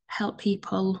help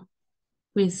people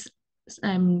with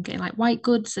getting like white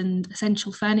goods and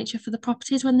essential furniture for the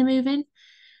properties when they move in.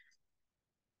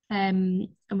 And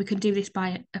we can do this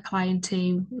by applying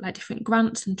to like different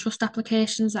grants and trust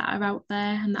applications that are out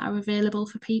there and that are available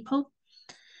for people.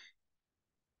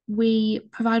 We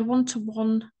provide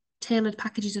one-to-one tailored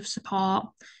packages of support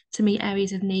to meet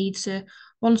areas of need. So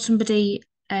once somebody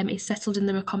is settled in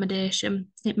their accommodation,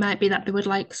 it might be that they would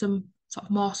like some sort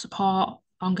of more support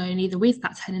ongoing either with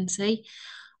that tenancy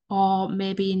or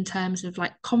maybe in terms of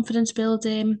like confidence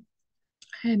building,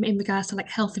 in regards to like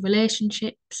healthy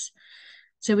relationships.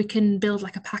 So we can build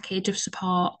like a package of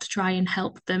support to try and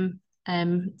help them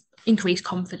increase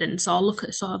confidence or look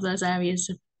at sort of those areas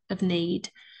of need.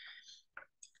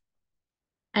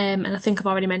 And I think I've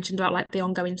already mentioned about like the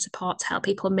ongoing support to help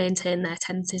people maintain their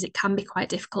tenancies. It can be quite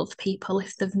difficult for people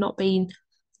if they've not been,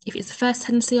 if it's the first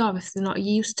tenancy or if they're not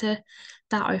used to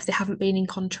that or if they haven't been in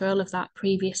control of that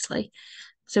previously.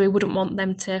 So we wouldn't want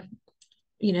them to,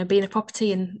 you know, be in a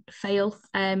property and fail.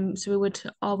 So we would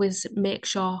always make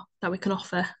sure that we can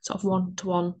offer sort of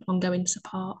one-to-one ongoing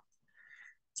support.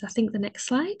 So I think the next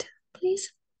slide,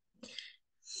 please.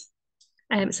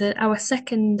 So our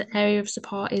second area of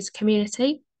support is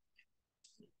community.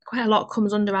 Quite a lot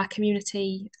comes under our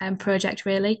community project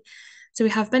really. So we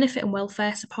have benefit and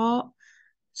welfare support.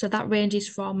 So that ranges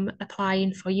from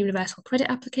applying for universal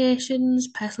credit applications,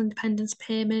 personal independence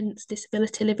payments,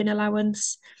 disability living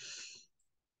allowance,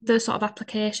 those sort of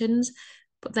applications,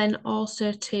 but then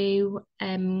also to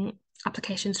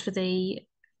applications for the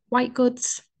white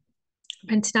goods,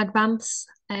 rent in advance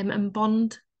and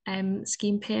bond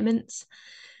scheme payments.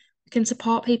 We can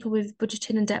support people with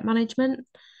budgeting and debt management.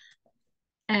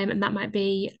 And that might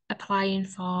be applying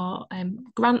for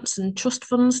grants and trust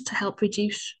funds to help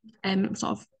reduce sort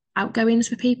of outgoings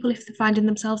for people if they're finding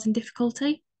themselves in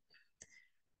difficulty.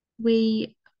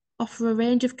 We offer a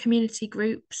range of community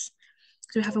groups.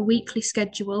 So we have a weekly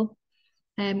schedule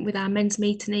with our men's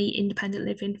meet and eat, independent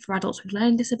living for adults with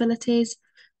learning disabilities,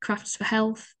 crafts for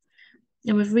health.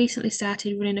 And we've recently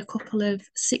started running a couple of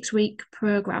 6-week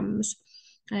programs,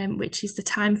 which is the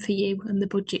Time for You and the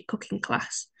Budget Cooking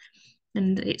class.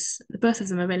 And it's both of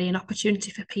them are really an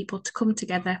opportunity for people to come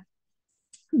together,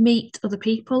 meet other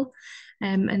people,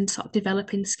 and sort of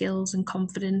developing skills and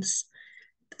confidence.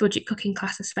 The budget cooking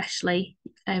class, especially,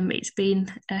 it's been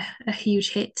a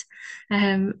huge hit.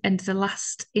 And the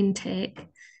last intake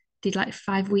did like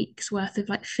 5 weeks worth of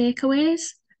like takeaways.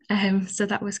 So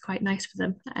that was quite nice for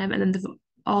them. And then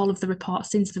all of the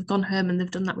reports since they've gone home and they've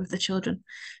done that with the children.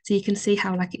 So you can see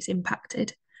how like it's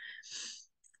impacted.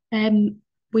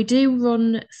 We do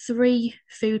run 3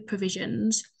 food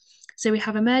provisions. So we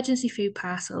have emergency food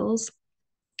parcels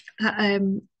that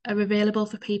are available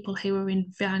for people who are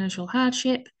in financial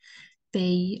hardship.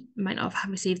 They might not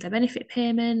have received their benefit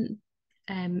payment,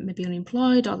 maybe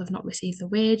unemployed, or they've not received the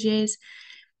wages.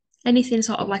 Anything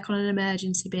sort of like on an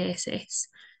emergency basis.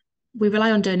 We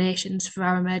rely on donations for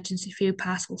our emergency food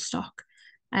parcel stock.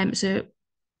 So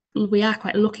we are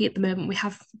quite lucky at the moment. We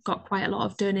have got quite a lot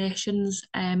of donations,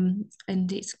 and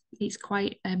it's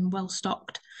quite well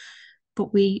stocked.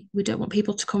 But we don't want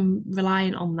people to come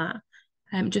relying on that,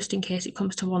 just in case it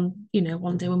comes to one day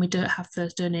when we don't have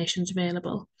those donations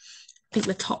available. I think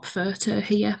the top photo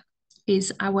here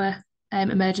is our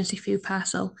emergency food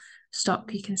parcel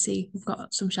stock. You can see we've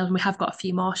got some shelves, and we have got a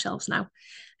few more shelves now,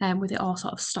 with it all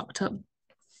sort of stocked up.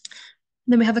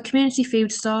 Then we have a community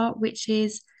food store, which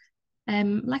is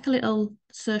like a little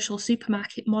social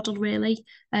supermarket model, really.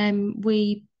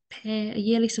 We pay a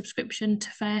yearly subscription to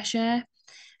FareShare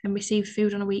and receive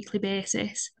food on a weekly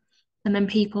basis. And then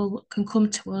people can come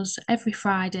to us every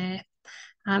Friday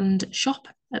and shop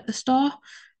at the store.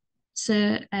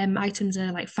 So items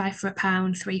are like £5 for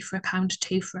 £1, £3 for £1,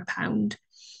 £2 for £1.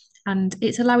 And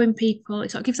it's allowing people,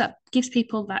 it sort of gives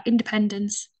people that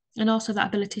independence and also that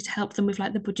ability to help them with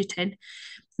like the budgeting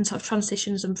and sort of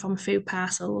transitions them from food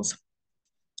parcels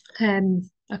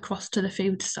across to the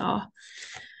food store.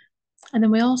 And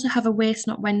then we also have a Waste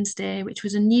Not Wednesday, which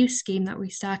was a new scheme that we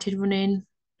started running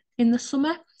in the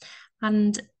summer.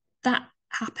 And that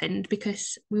happened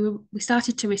because we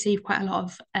started to receive quite a lot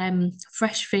of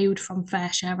fresh food from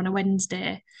FareShare on a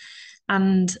Wednesday.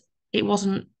 And it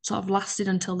wasn't sort of lasted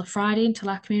until the Friday, until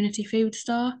our community food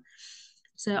store.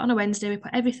 So on a Wednesday, we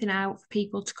put everything out for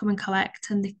people to come and collect,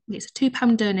 and it's a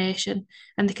 £2 donation,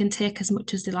 and they can take as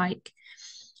much as they like.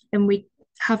 And we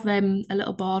have a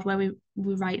little board where we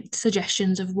write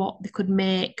suggestions of what they could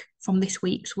make from this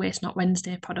week's Waste Not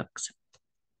Wednesday products.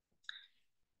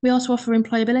 We also offer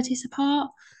employability support,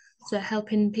 so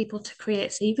helping people to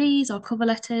create CVs or cover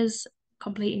letters,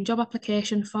 completing job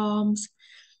application forms.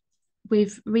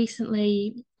 We've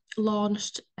recently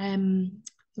launched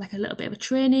like a little bit of a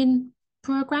training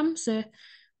program. So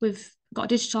we've got a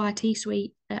digital IT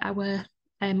suite at our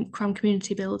Crown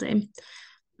Community Building,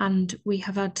 and we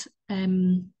have had I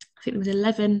think there was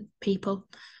 11 people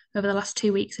over the last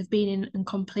 2 weeks have been in and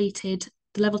completed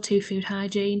the level 2 food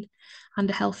hygiene and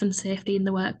the health and safety in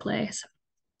the workplace.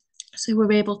 So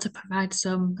we're able to provide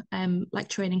some like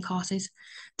training courses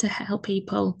to help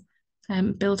people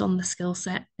build on the skill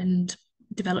set and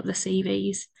develop the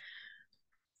CVs.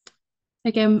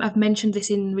 Again, I've mentioned this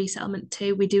in resettlement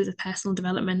too. We do the personal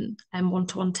development and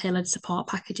one-to-one tailored support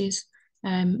packages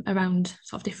around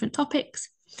sort of different topics.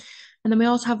 And then we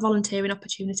also have volunteering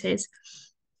opportunities.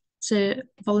 So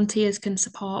volunteers can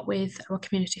support with our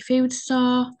community food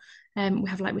store. We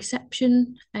have like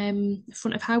reception,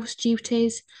 front of house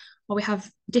duties, or we have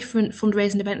different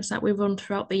fundraising events that we run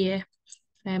throughout the year,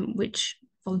 which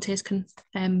volunteers can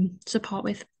support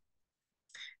with.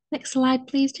 Next slide,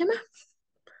 please, Gemma.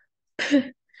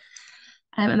 And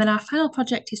then our final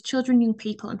project is children, young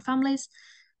people and families.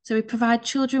 So we provide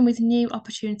children with new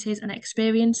opportunities and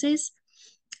experiences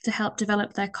to help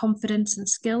develop their confidence and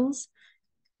skills.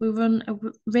 We run a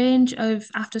range of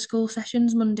after-school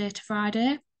sessions Monday to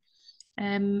Friday.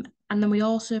 And then we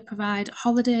also provide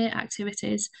holiday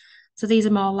activities. So these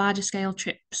are more larger scale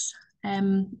trips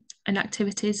and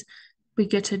activities. We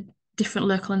go to different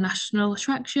local and national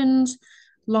attractions,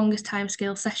 longest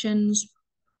timescale sessions.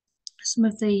 Some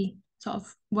of the sort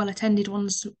of well-attended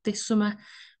ones this summer,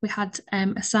 we had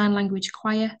a sign language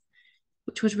choir,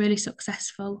 which was really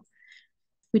successful.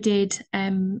 We did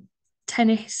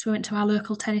tennis. We went to our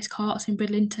local tennis courts in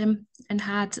Bridlington and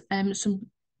had some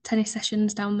tennis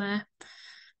sessions down there.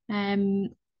 And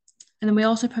then we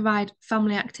also provide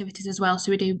family activities as well.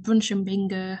 So we do brunch and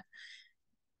bingo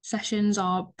sessions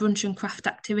or brunch and craft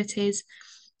activities,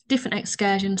 different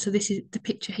excursions. So this is the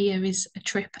picture here is a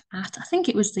trip at, I think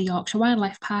it was the Yorkshire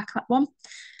Wildlife Park, that one,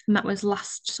 and that was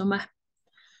last summer.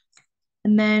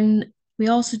 And then we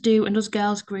also do an Us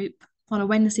Girls group on a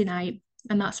Wednesday night,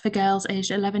 and that's for girls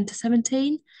aged 11 to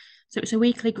 17. So it's a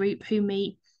weekly group who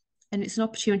meet, and it's an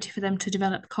opportunity for them to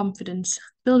develop confidence,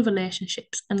 build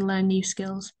relationships, and learn new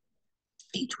skills.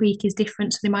 Each week is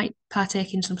different, so they might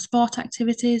partake in some sport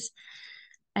activities,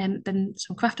 then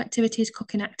some craft activities,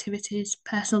 cooking activities,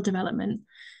 personal development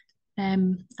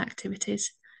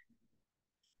activities.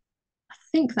 I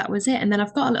think that was it. And then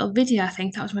I've got a little video, I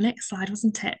think that was my next slide,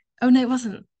 wasn't it? Oh, no, it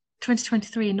wasn't.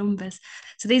 2023 numbers.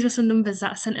 So these were some numbers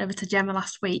that I sent over to Gemma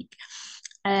last week.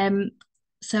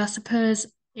 So I suppose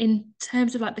in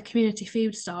terms of like the community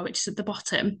food store, which is at the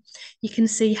bottom, you can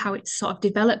see how it's sort of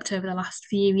developed over the last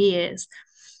few years.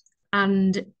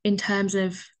 And in terms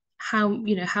of how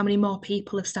many more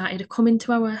people have started to come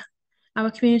into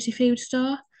our community food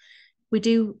store, we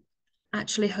do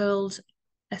actually hold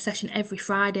a session every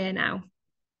Friday now,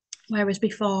 whereas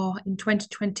before in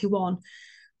 2021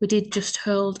 we did just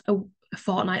hold a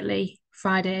fortnightly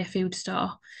Friday food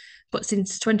store. But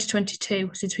since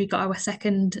 2022, since we got our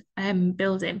second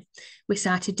building, we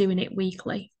started doing it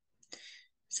weekly.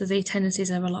 So the attendances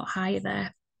are a lot higher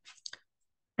there.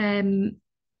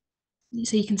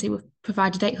 So you can see we've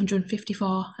provided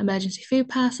 854 emergency food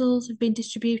parcels have been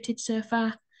distributed so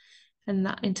far, and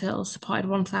that in total supported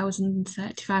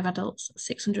 1,035 adults,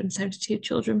 672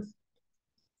 children.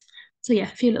 So yeah, a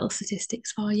few little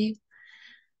statistics for you.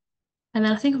 And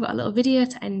then I think I've got a little video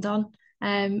to end on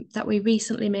that we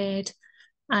recently made,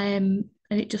 and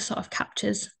it just sort of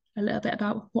captures a little bit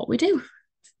about what we do.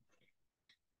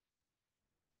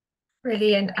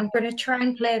 Brilliant. I'm going to try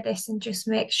and play this and just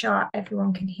make sure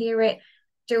everyone can hear it.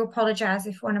 Do apologise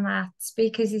if one of my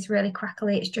speakers is really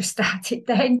crackly. It's just started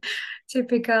then.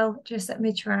 Typical. Just let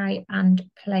me try and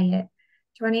play it.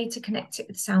 Do I need to connect it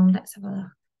with sound? Let's have a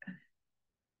look.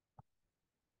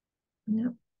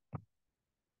 No.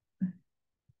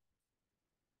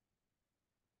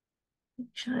 Make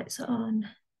sure it's on.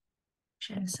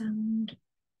 Share the sound.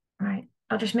 Right.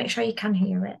 I'll just make sure you can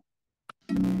hear it.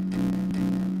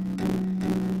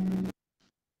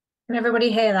 Can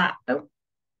everybody hear that? Oh.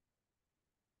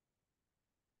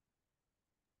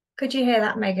 Could you hear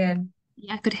that, Megan?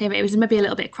 Yeah, I could hear it. It was maybe a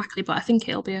little bit crackly, but I think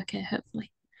it'll be okay,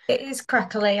 hopefully. It is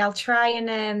crackly. I'll try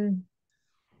and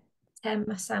turn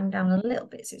my sound down a little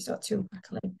bit so it's not too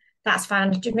crackly. That's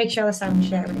fine. Just make sure the sound's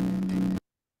sharing.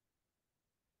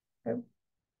 Oh.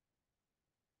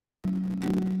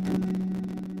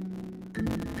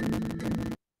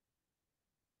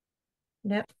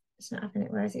 Nope, it's not having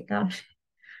it. Where has it gone?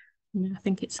 I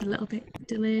think it's a little bit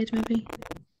delayed, maybe.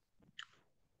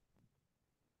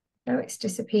 No, it's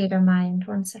disappeared on my end.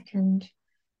 1 second.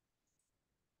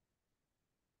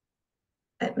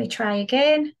 Let me try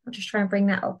again. I'll just try and bring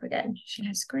that up again.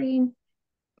 Share screen.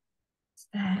 It's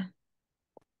there.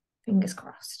 Fingers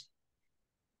crossed.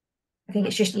 I think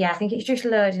it's just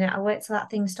loading it. I'll wait till that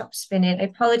thing stops spinning. I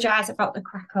apologise about the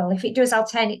crackle. If it does, I'll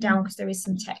turn it down because there is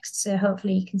some text. So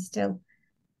hopefully you can still.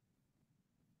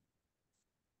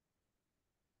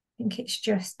 I think it's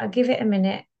just, I'll give it a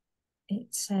minute.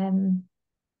 It's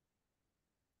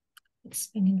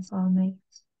spinning for me.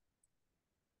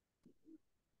 I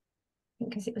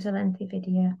think because it was a lengthy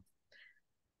video.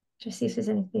 Just see if there's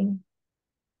anything.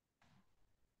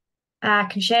 I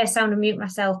can share sound and mute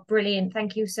myself. Brilliant.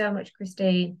 Thank you so much,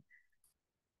 Christine.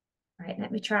 Right,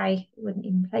 let me try. It wouldn't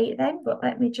even play it then, but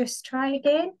let me just try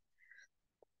again.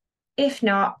 If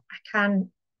not, I can,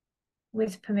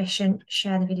 with permission,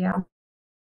 share the video.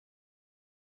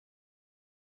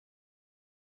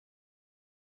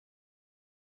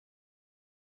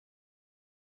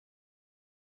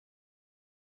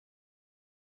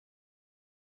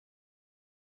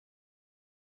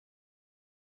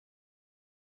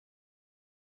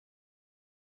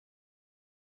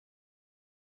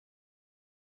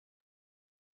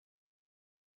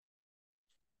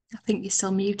 I think you're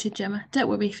still muted, Gemma. Don't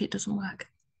worry if it doesn't work.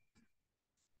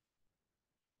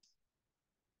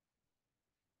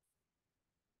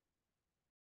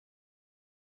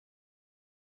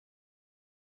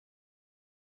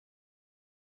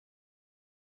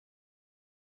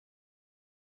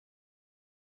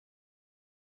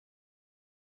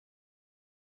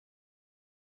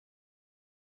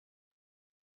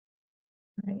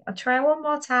 Right, I'll try one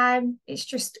more time.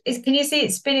 Can you see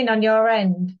it spinning on your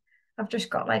end? I've just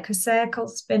got like a circle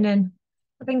spinning.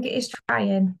 I think it is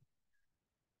trying.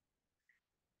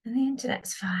 And the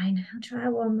internet's fine. I'll try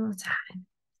one more time.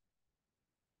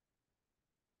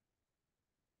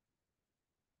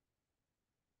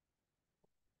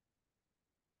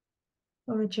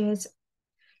 Apologies.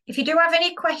 If you do have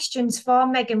any questions for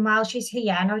Megan while she's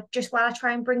here, and while I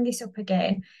try and bring this up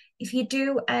again, if you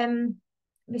do, let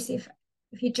me see if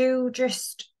you do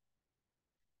just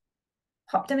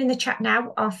pop them in the chat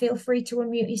now, or feel free to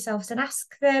unmute yourselves and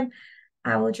ask them.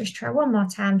 I will just try one more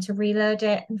time to reload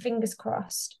it, and fingers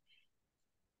crossed.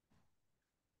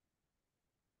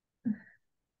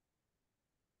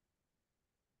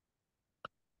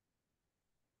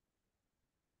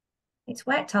 It's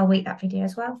worked all week, that video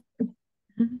as well.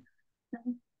 You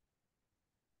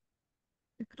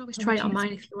could always try it on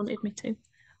mine if you wanted me to.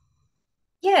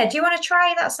 Yeah, do you want to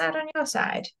try that side on your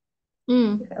side?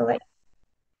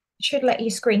 It should let you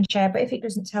screen share, but if it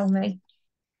doesn't tell me.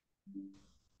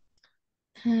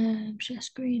 Share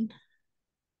screen.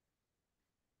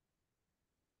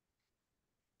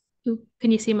 Ooh, can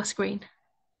you see my screen?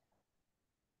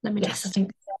 Let me Yes, just I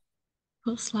think so.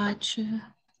 put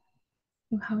slideshare.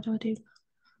 How do I do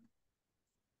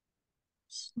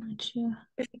slideshare?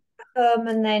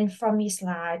 And then from your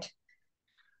slide.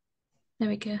 There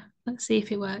we go. Let's see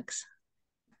if it works.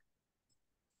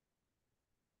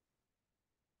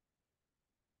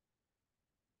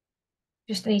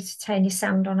 Just need to turn your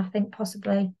sound on, I think,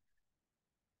 possibly.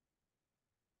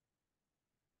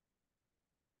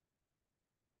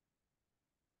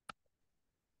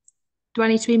 Do I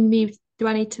need to be mute? Do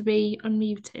I need to be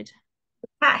unmuted?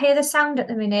 Can't hear the sound at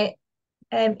the minute.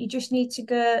 You just need to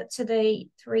go to the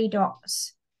 3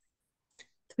 dots.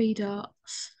 3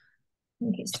 dots. I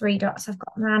think it's 3 dots. I've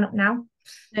got mine up now.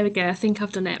 There we go. I think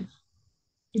I've done it.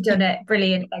 You've done it.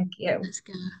 Brilliant. Thank you. Let's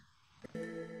go.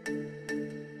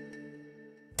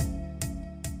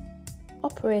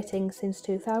 Operating since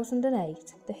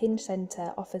 2008, the Hinge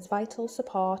Centre offers vital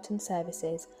support and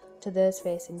services to those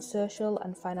facing social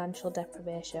and financial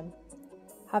deprivation.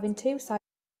 Having 2 sites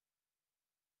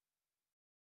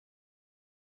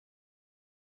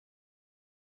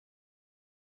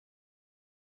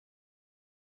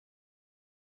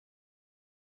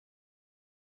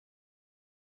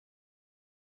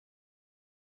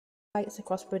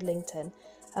across Bridlington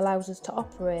allows us to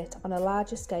operate on a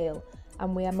larger scale,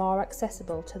 and we are more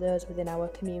accessible to those within our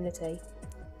community.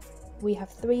 We have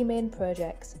 3 main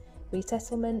projects: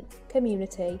 resettlement,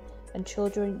 community and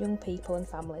children, young people and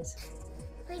families.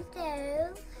 We do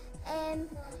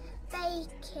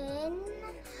baking,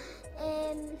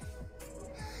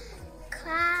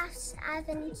 class,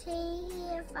 having tea,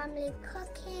 family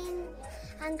cooking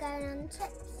and going on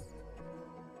trips.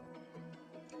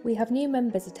 We have new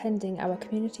members attending our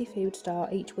community food store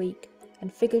each week,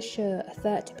 and figures show a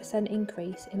 30%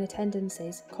 increase in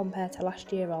attendances compared to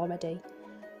last year already.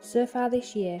 So far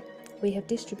this year, We have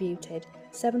distributed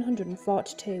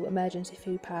 742 emergency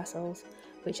food parcels,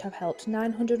 which have helped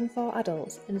 904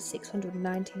 adults and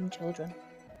 619 children.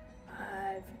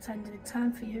 I've attended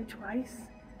Time for You twice.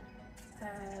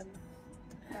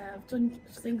 I've done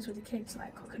things with the kids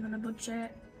like cooking on a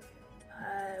budget.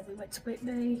 We went to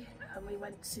Whitby and we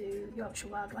went to Yorkshire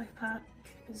Wildlife Park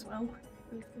as well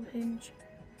with the Hinge.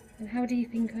 And how do you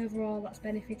think overall that's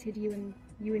benefited you and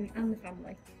the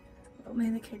family? But me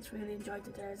and the kids really enjoyed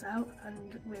the days out,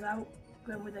 and without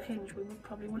going with the Hinge we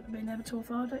probably wouldn't have been able to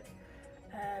afford it.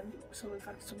 So we've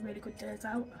had some really good days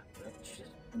out, which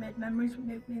made memories with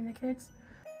me and the kids.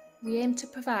 We aim to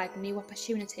provide new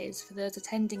opportunities for those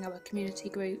attending our community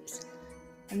groups,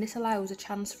 and this allows a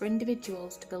chance for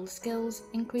individuals to build skills,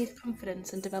 increase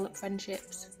confidence and develop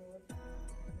friendships.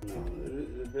 It's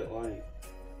a bit like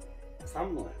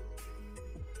family.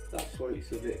 That's what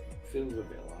feels a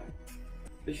bit like.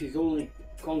 This is the only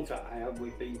contact I have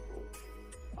with people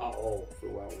at all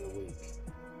throughout the week.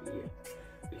 Yeah.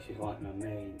 This is like my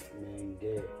main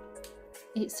day.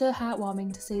 It's so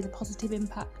heartwarming to see the positive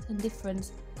impact and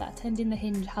difference that attending the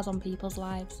Hinge has on people's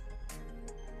lives.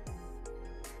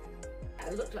 I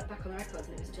looked back on the records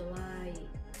and it was July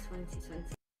 2020.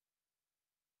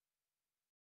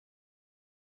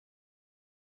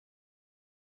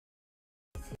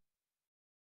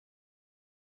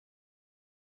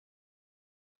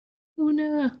 Oh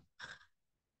no.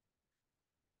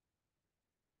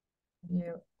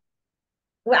 Yeah.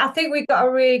 Well, I think we've got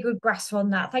a really good grasp on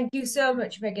that. Thank you so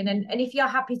much, Megan. And if you're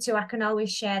happy to, I can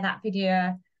always share that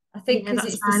video. I think Yeah, because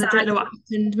that's it's fine. the I don't know what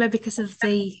happened. Maybe because of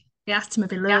the had to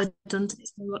maybe load, doesn't it,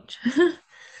 so much?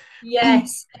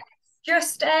 Yes.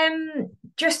 Just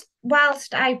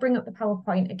whilst I bring up the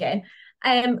PowerPoint again,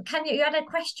 you had a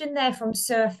question there from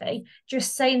Sophie,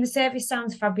 just saying the service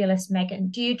sounds fabulous, Megan.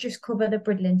 Do you just cover the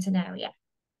Bridlington area?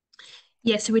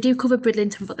 Yeah, so we do cover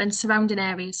Bridlington, but then surrounding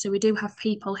areas. So we do have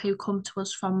people who come to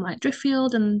us from like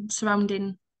Driffield and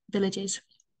surrounding villages.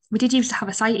 We did used to have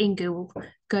a site in Goole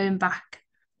going back,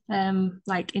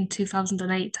 like in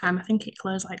 2008 time. I think it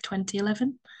closed like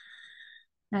 2011.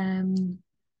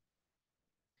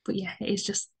 But yeah, it is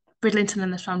just Bridlington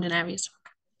and the surrounding areas.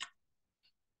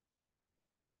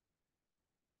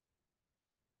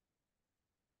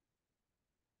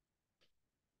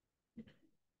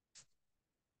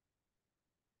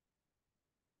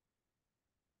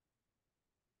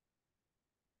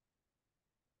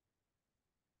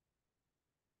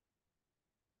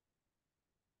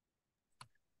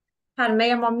 Pardon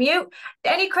me, I'm on mute.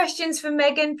 Any questions for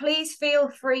Megan, please feel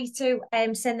free to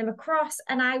send them across,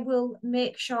 and I will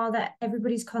make sure that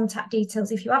everybody's contact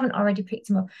details, if you haven't already picked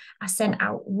them up, are sent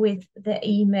out with the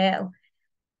email.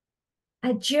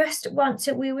 I just want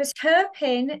to, we was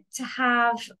hoping to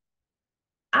have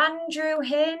Andrew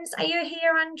Haynes. Are you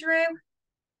here, Andrew?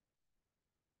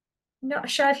 Not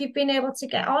sure if you've been able to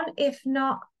get on. If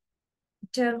not,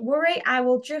 don't worry. I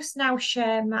will just now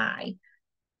share my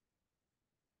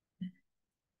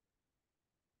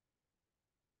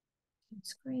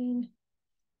screen.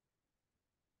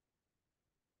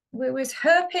 We was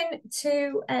hoping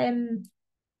to I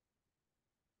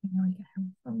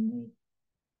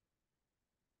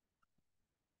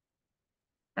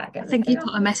think he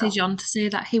put a message on to say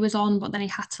that he was on, but then he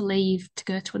had to leave to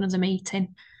go to another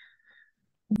meeting.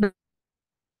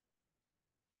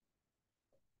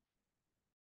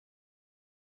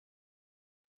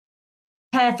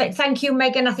 Perfect. Thank you,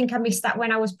 Megan. I think I missed that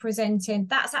when I was presenting.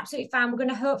 That's absolutely fine. We're going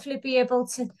to hopefully be able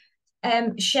to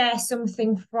share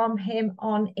something from him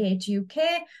on Age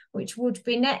UK, which would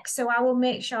be next. So I will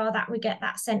make sure that we get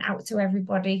that sent out to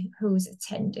everybody who's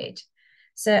attended.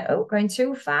 So, going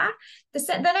too far.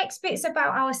 The next bit's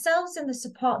about ourselves and the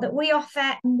support that we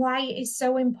offer and why it is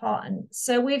so important.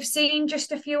 So we've seen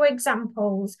just a few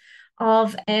examples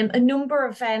of a number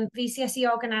of VCSE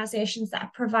organisations that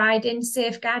are providing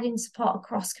safeguarding support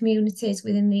across communities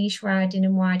within the East Riding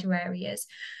and wider areas.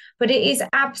 But it is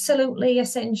absolutely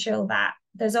essential that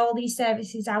there's all these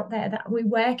services out there that we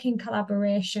work in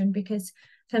collaboration, because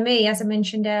for me, as I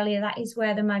mentioned earlier, that is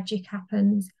where the magic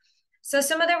happens. So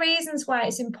some of the reasons why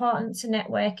it's important to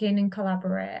network in and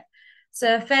collaborate.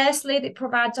 So firstly, it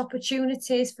provides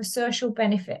opportunities for social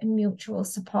benefit and mutual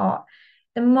support.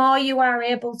 The more you are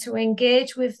able to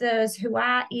engage with those who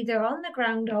are either on the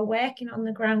ground or working on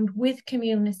the ground with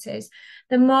communities,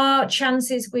 the more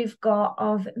chances we've got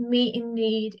of meeting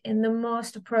need in the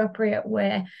most appropriate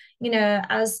way. You know,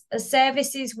 as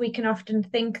services, we can often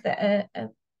think that a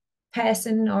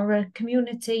person or a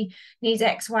community needs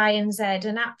X, Y, and Z,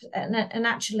 and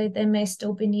actually they may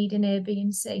still be needing A, B,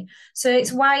 and C. So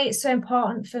it's why it's so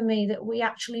important for me that we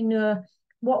actually know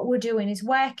what we're doing is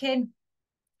working,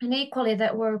 and equally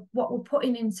that what we're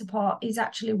putting in support is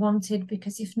actually wanted,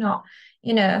 because if not,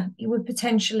 you know, you would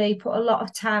potentially put a lot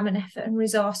of time and effort and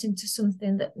resource into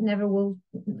something that never will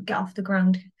get off the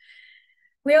ground.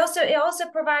 It also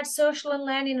provides social and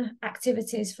learning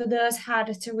activities for those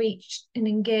harder to reach and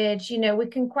engage. You know, we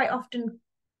can quite often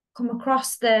come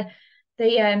across the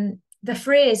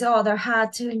phrase, oh, they're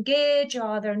hard to engage,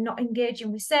 or they're not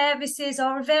engaging with services,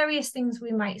 or various things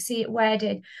we might see it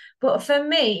worded. But for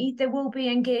me, they will be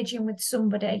engaging with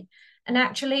somebody. And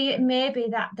actually, it may be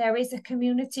that there is a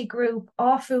community group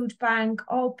or food bank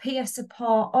or peer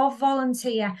support or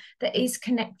volunteer that is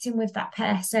connecting with that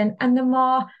person. And the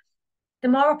more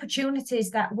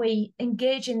opportunities that we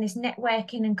engage in this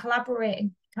networking and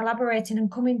collaborating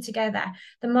and coming together,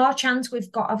 the more chance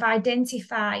we've got of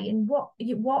identifying what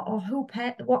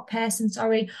person,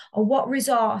 or what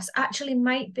resource actually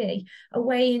might be a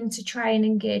way in to try and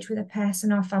engage with a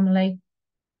person or family.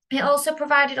 It also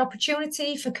provided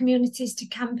opportunity for communities to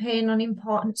campaign on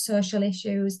important social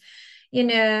issues. You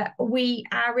know, we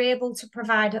are able to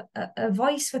provide a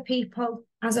voice for people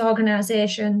as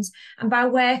organisations, and by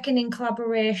working in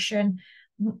collaboration,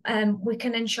 we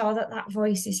can ensure that that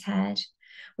voice is heard.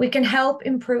 We can help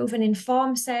improve and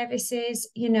inform services,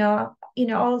 all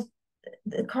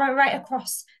right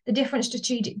across the different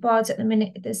strategic boards at the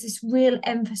minute. There's this real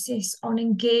emphasis on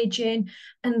engaging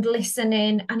and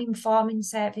listening and informing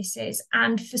services.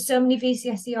 And for so many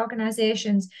VCSE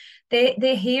organisations,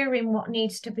 they're hearing what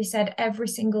needs to be said every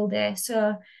single day.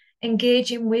 So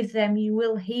engaging with them, you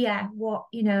will hear what,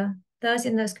 those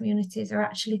in those communities are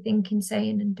actually thinking,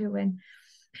 saying and doing.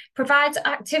 Provides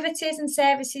activities and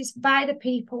services by the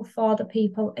people for the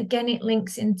people. Again, it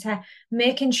links into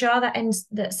making sure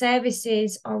that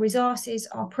services or resources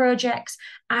or projects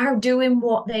are doing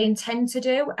what they intend to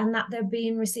do, and that they're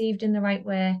being received in the right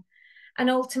way. And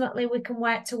ultimately, we can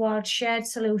work towards shared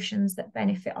solutions that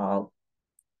benefit all.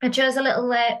 I chose a little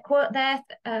quote there,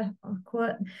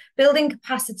 quote, building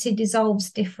capacity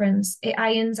dissolves difference, it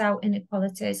irons out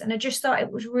inequalities. And I just thought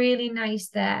it was really nice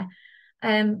there.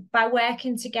 By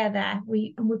working together,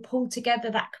 we pull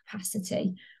together that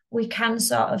capacity, we can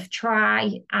sort of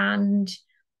try and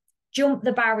jump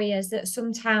the barriers that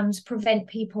sometimes prevent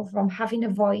people from having a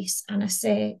voice and a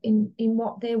say in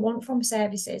what they want from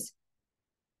services.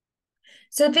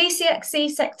 So VCSE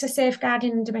sector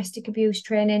safeguarding and domestic abuse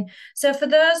training. So for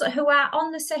those who are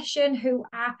on the session, who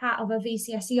are part of a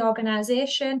VCSE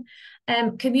organisation,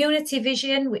 Community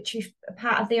Vision, which is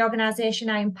part of the organisation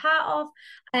I am part of,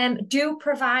 do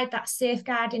provide that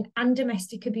safeguarding and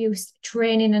domestic abuse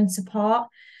training and support.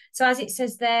 So as it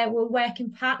says there, we'll work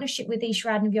in partnership with East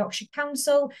Riding of Yorkshire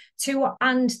Council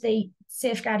and the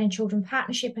Safeguarding Children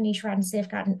Partnership and East Riding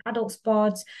Safeguarding Adults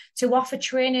boards to offer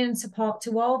training and support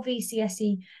to all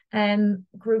VCSE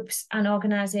groups and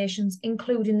organisations,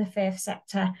 including the faith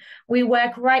sector. We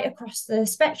work right across the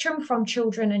spectrum, from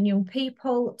children and young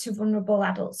people to vulnerable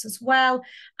adults as well.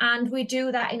 And we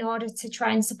do that in order to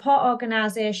try and support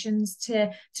organisations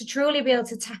to truly be able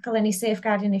to tackle any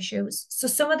safeguarding issues. So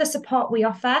some of the support we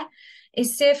offer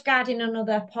is safeguarding and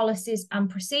other policies and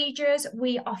procedures.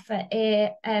 We offer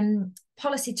a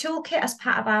policy toolkit as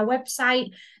part of our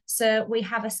website. So we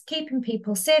have a keeping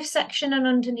people safe section, and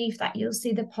underneath that you'll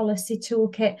see the policy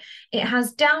toolkit. It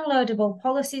has downloadable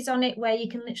policies on it where you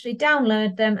can literally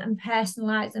download them and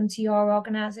personalise them to your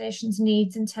organisation's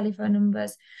needs and telephone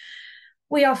numbers.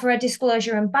 We offer a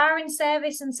disclosure and barring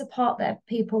service and support their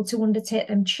people to undertake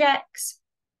them checks.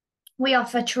 We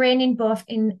offer training both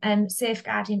in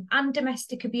safeguarding and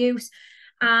domestic abuse,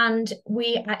 and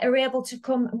we are able to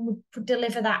come and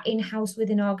deliver that in-house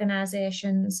within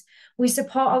organisations. We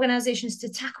support organisations to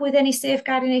tackle with any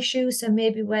safeguarding issues, so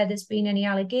maybe where there's been any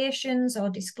allegations or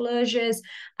disclosures,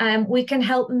 we can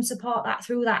help them support that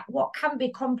through that, what can be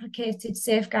complicated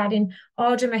safeguarding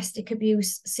or domestic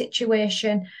abuse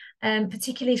situation,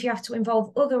 particularly if you have to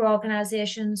involve other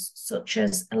organisations such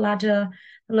as a LADO,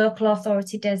 local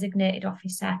authority designated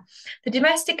officer. The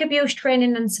domestic abuse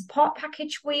training and support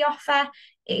package we offer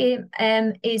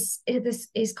is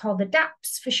called the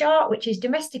DAPS for short, which is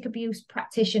Domestic Abuse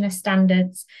Practitioner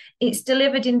Standards. It's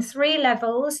delivered in 3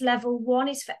 levels. Level 1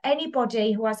 is for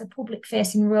anybody who has a public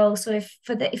facing role. So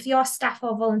if your staff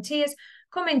or volunteers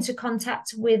come into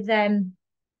contact with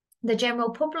the general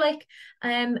public,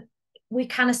 we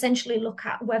can essentially look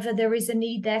at whether there is a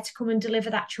need there to come and deliver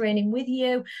that training with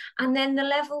you. And then the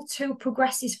level 2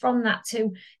 progresses from that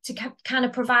to kind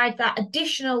of provide that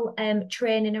additional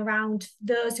training around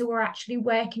those who are actually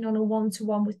working on a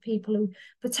one-to-one with people who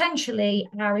potentially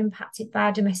are impacted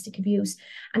by domestic abuse.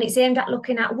 And it's aimed at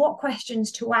looking at what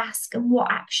questions to ask and what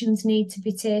actions need to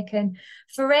be taken.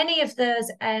 For any of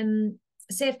those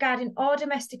safeguarding or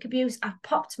domestic abuse, I've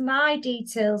popped my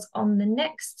details on the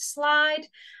next slide.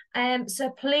 So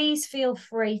please feel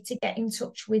free to get in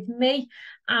touch with me.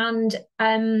 And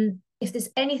if there's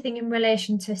anything in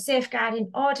relation to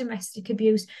safeguarding or domestic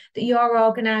abuse that your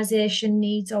organisation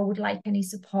needs or would like any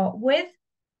support with.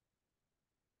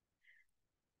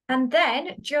 And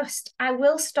then I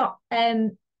will stop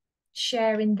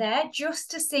sharing there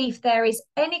just to see if there is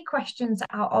any questions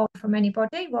at all from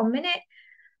anybody. 1 minute.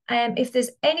 If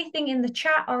there's anything in the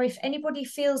chat, or if anybody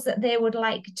feels that they would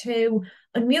like to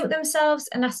unmute themselves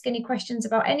and ask any questions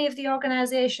about any of the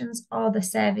organisations or the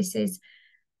services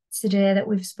today that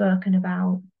we've spoken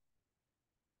about.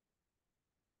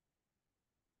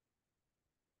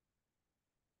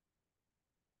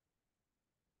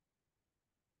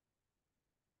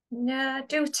 No,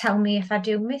 do tell me if I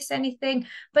do miss anything.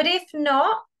 But if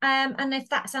not, and if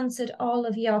that's answered all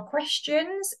of your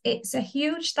questions, it's a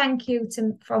huge thank you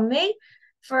from me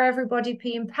for everybody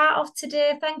being part of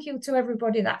today. Thank you to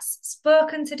everybody that's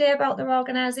spoken today about their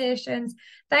organisations.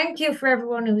 Thank you for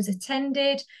everyone who's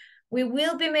attended. We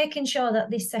will be making sure that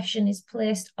this session is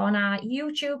placed on our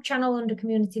YouTube channel under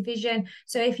Community Vision.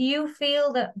 So if you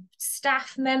feel that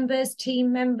staff members,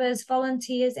 team members,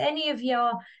 volunteers, any of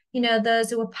your those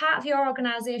who are part of your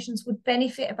organisations would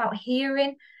benefit about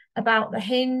hearing about the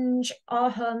Hinge or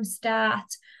Home Start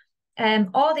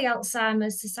or the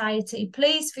Alzheimer's Society,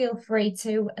 please feel free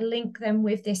to link them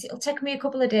with this. It'll take me a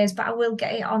couple of days, but I will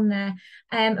get it on there.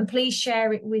 And please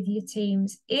share it with your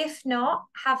teams. If not,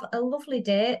 have a lovely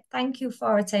day. Thank you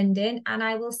for attending, and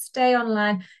I will stay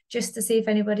online just to see if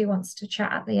anybody wants to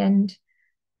chat at the end.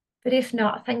 But if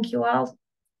not, thank you all.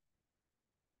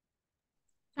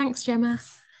 Thanks, Gemma.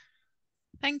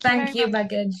 Thank you very much.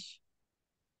 Megan.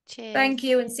 Cheers. Thank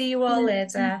you, and see you all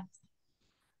later.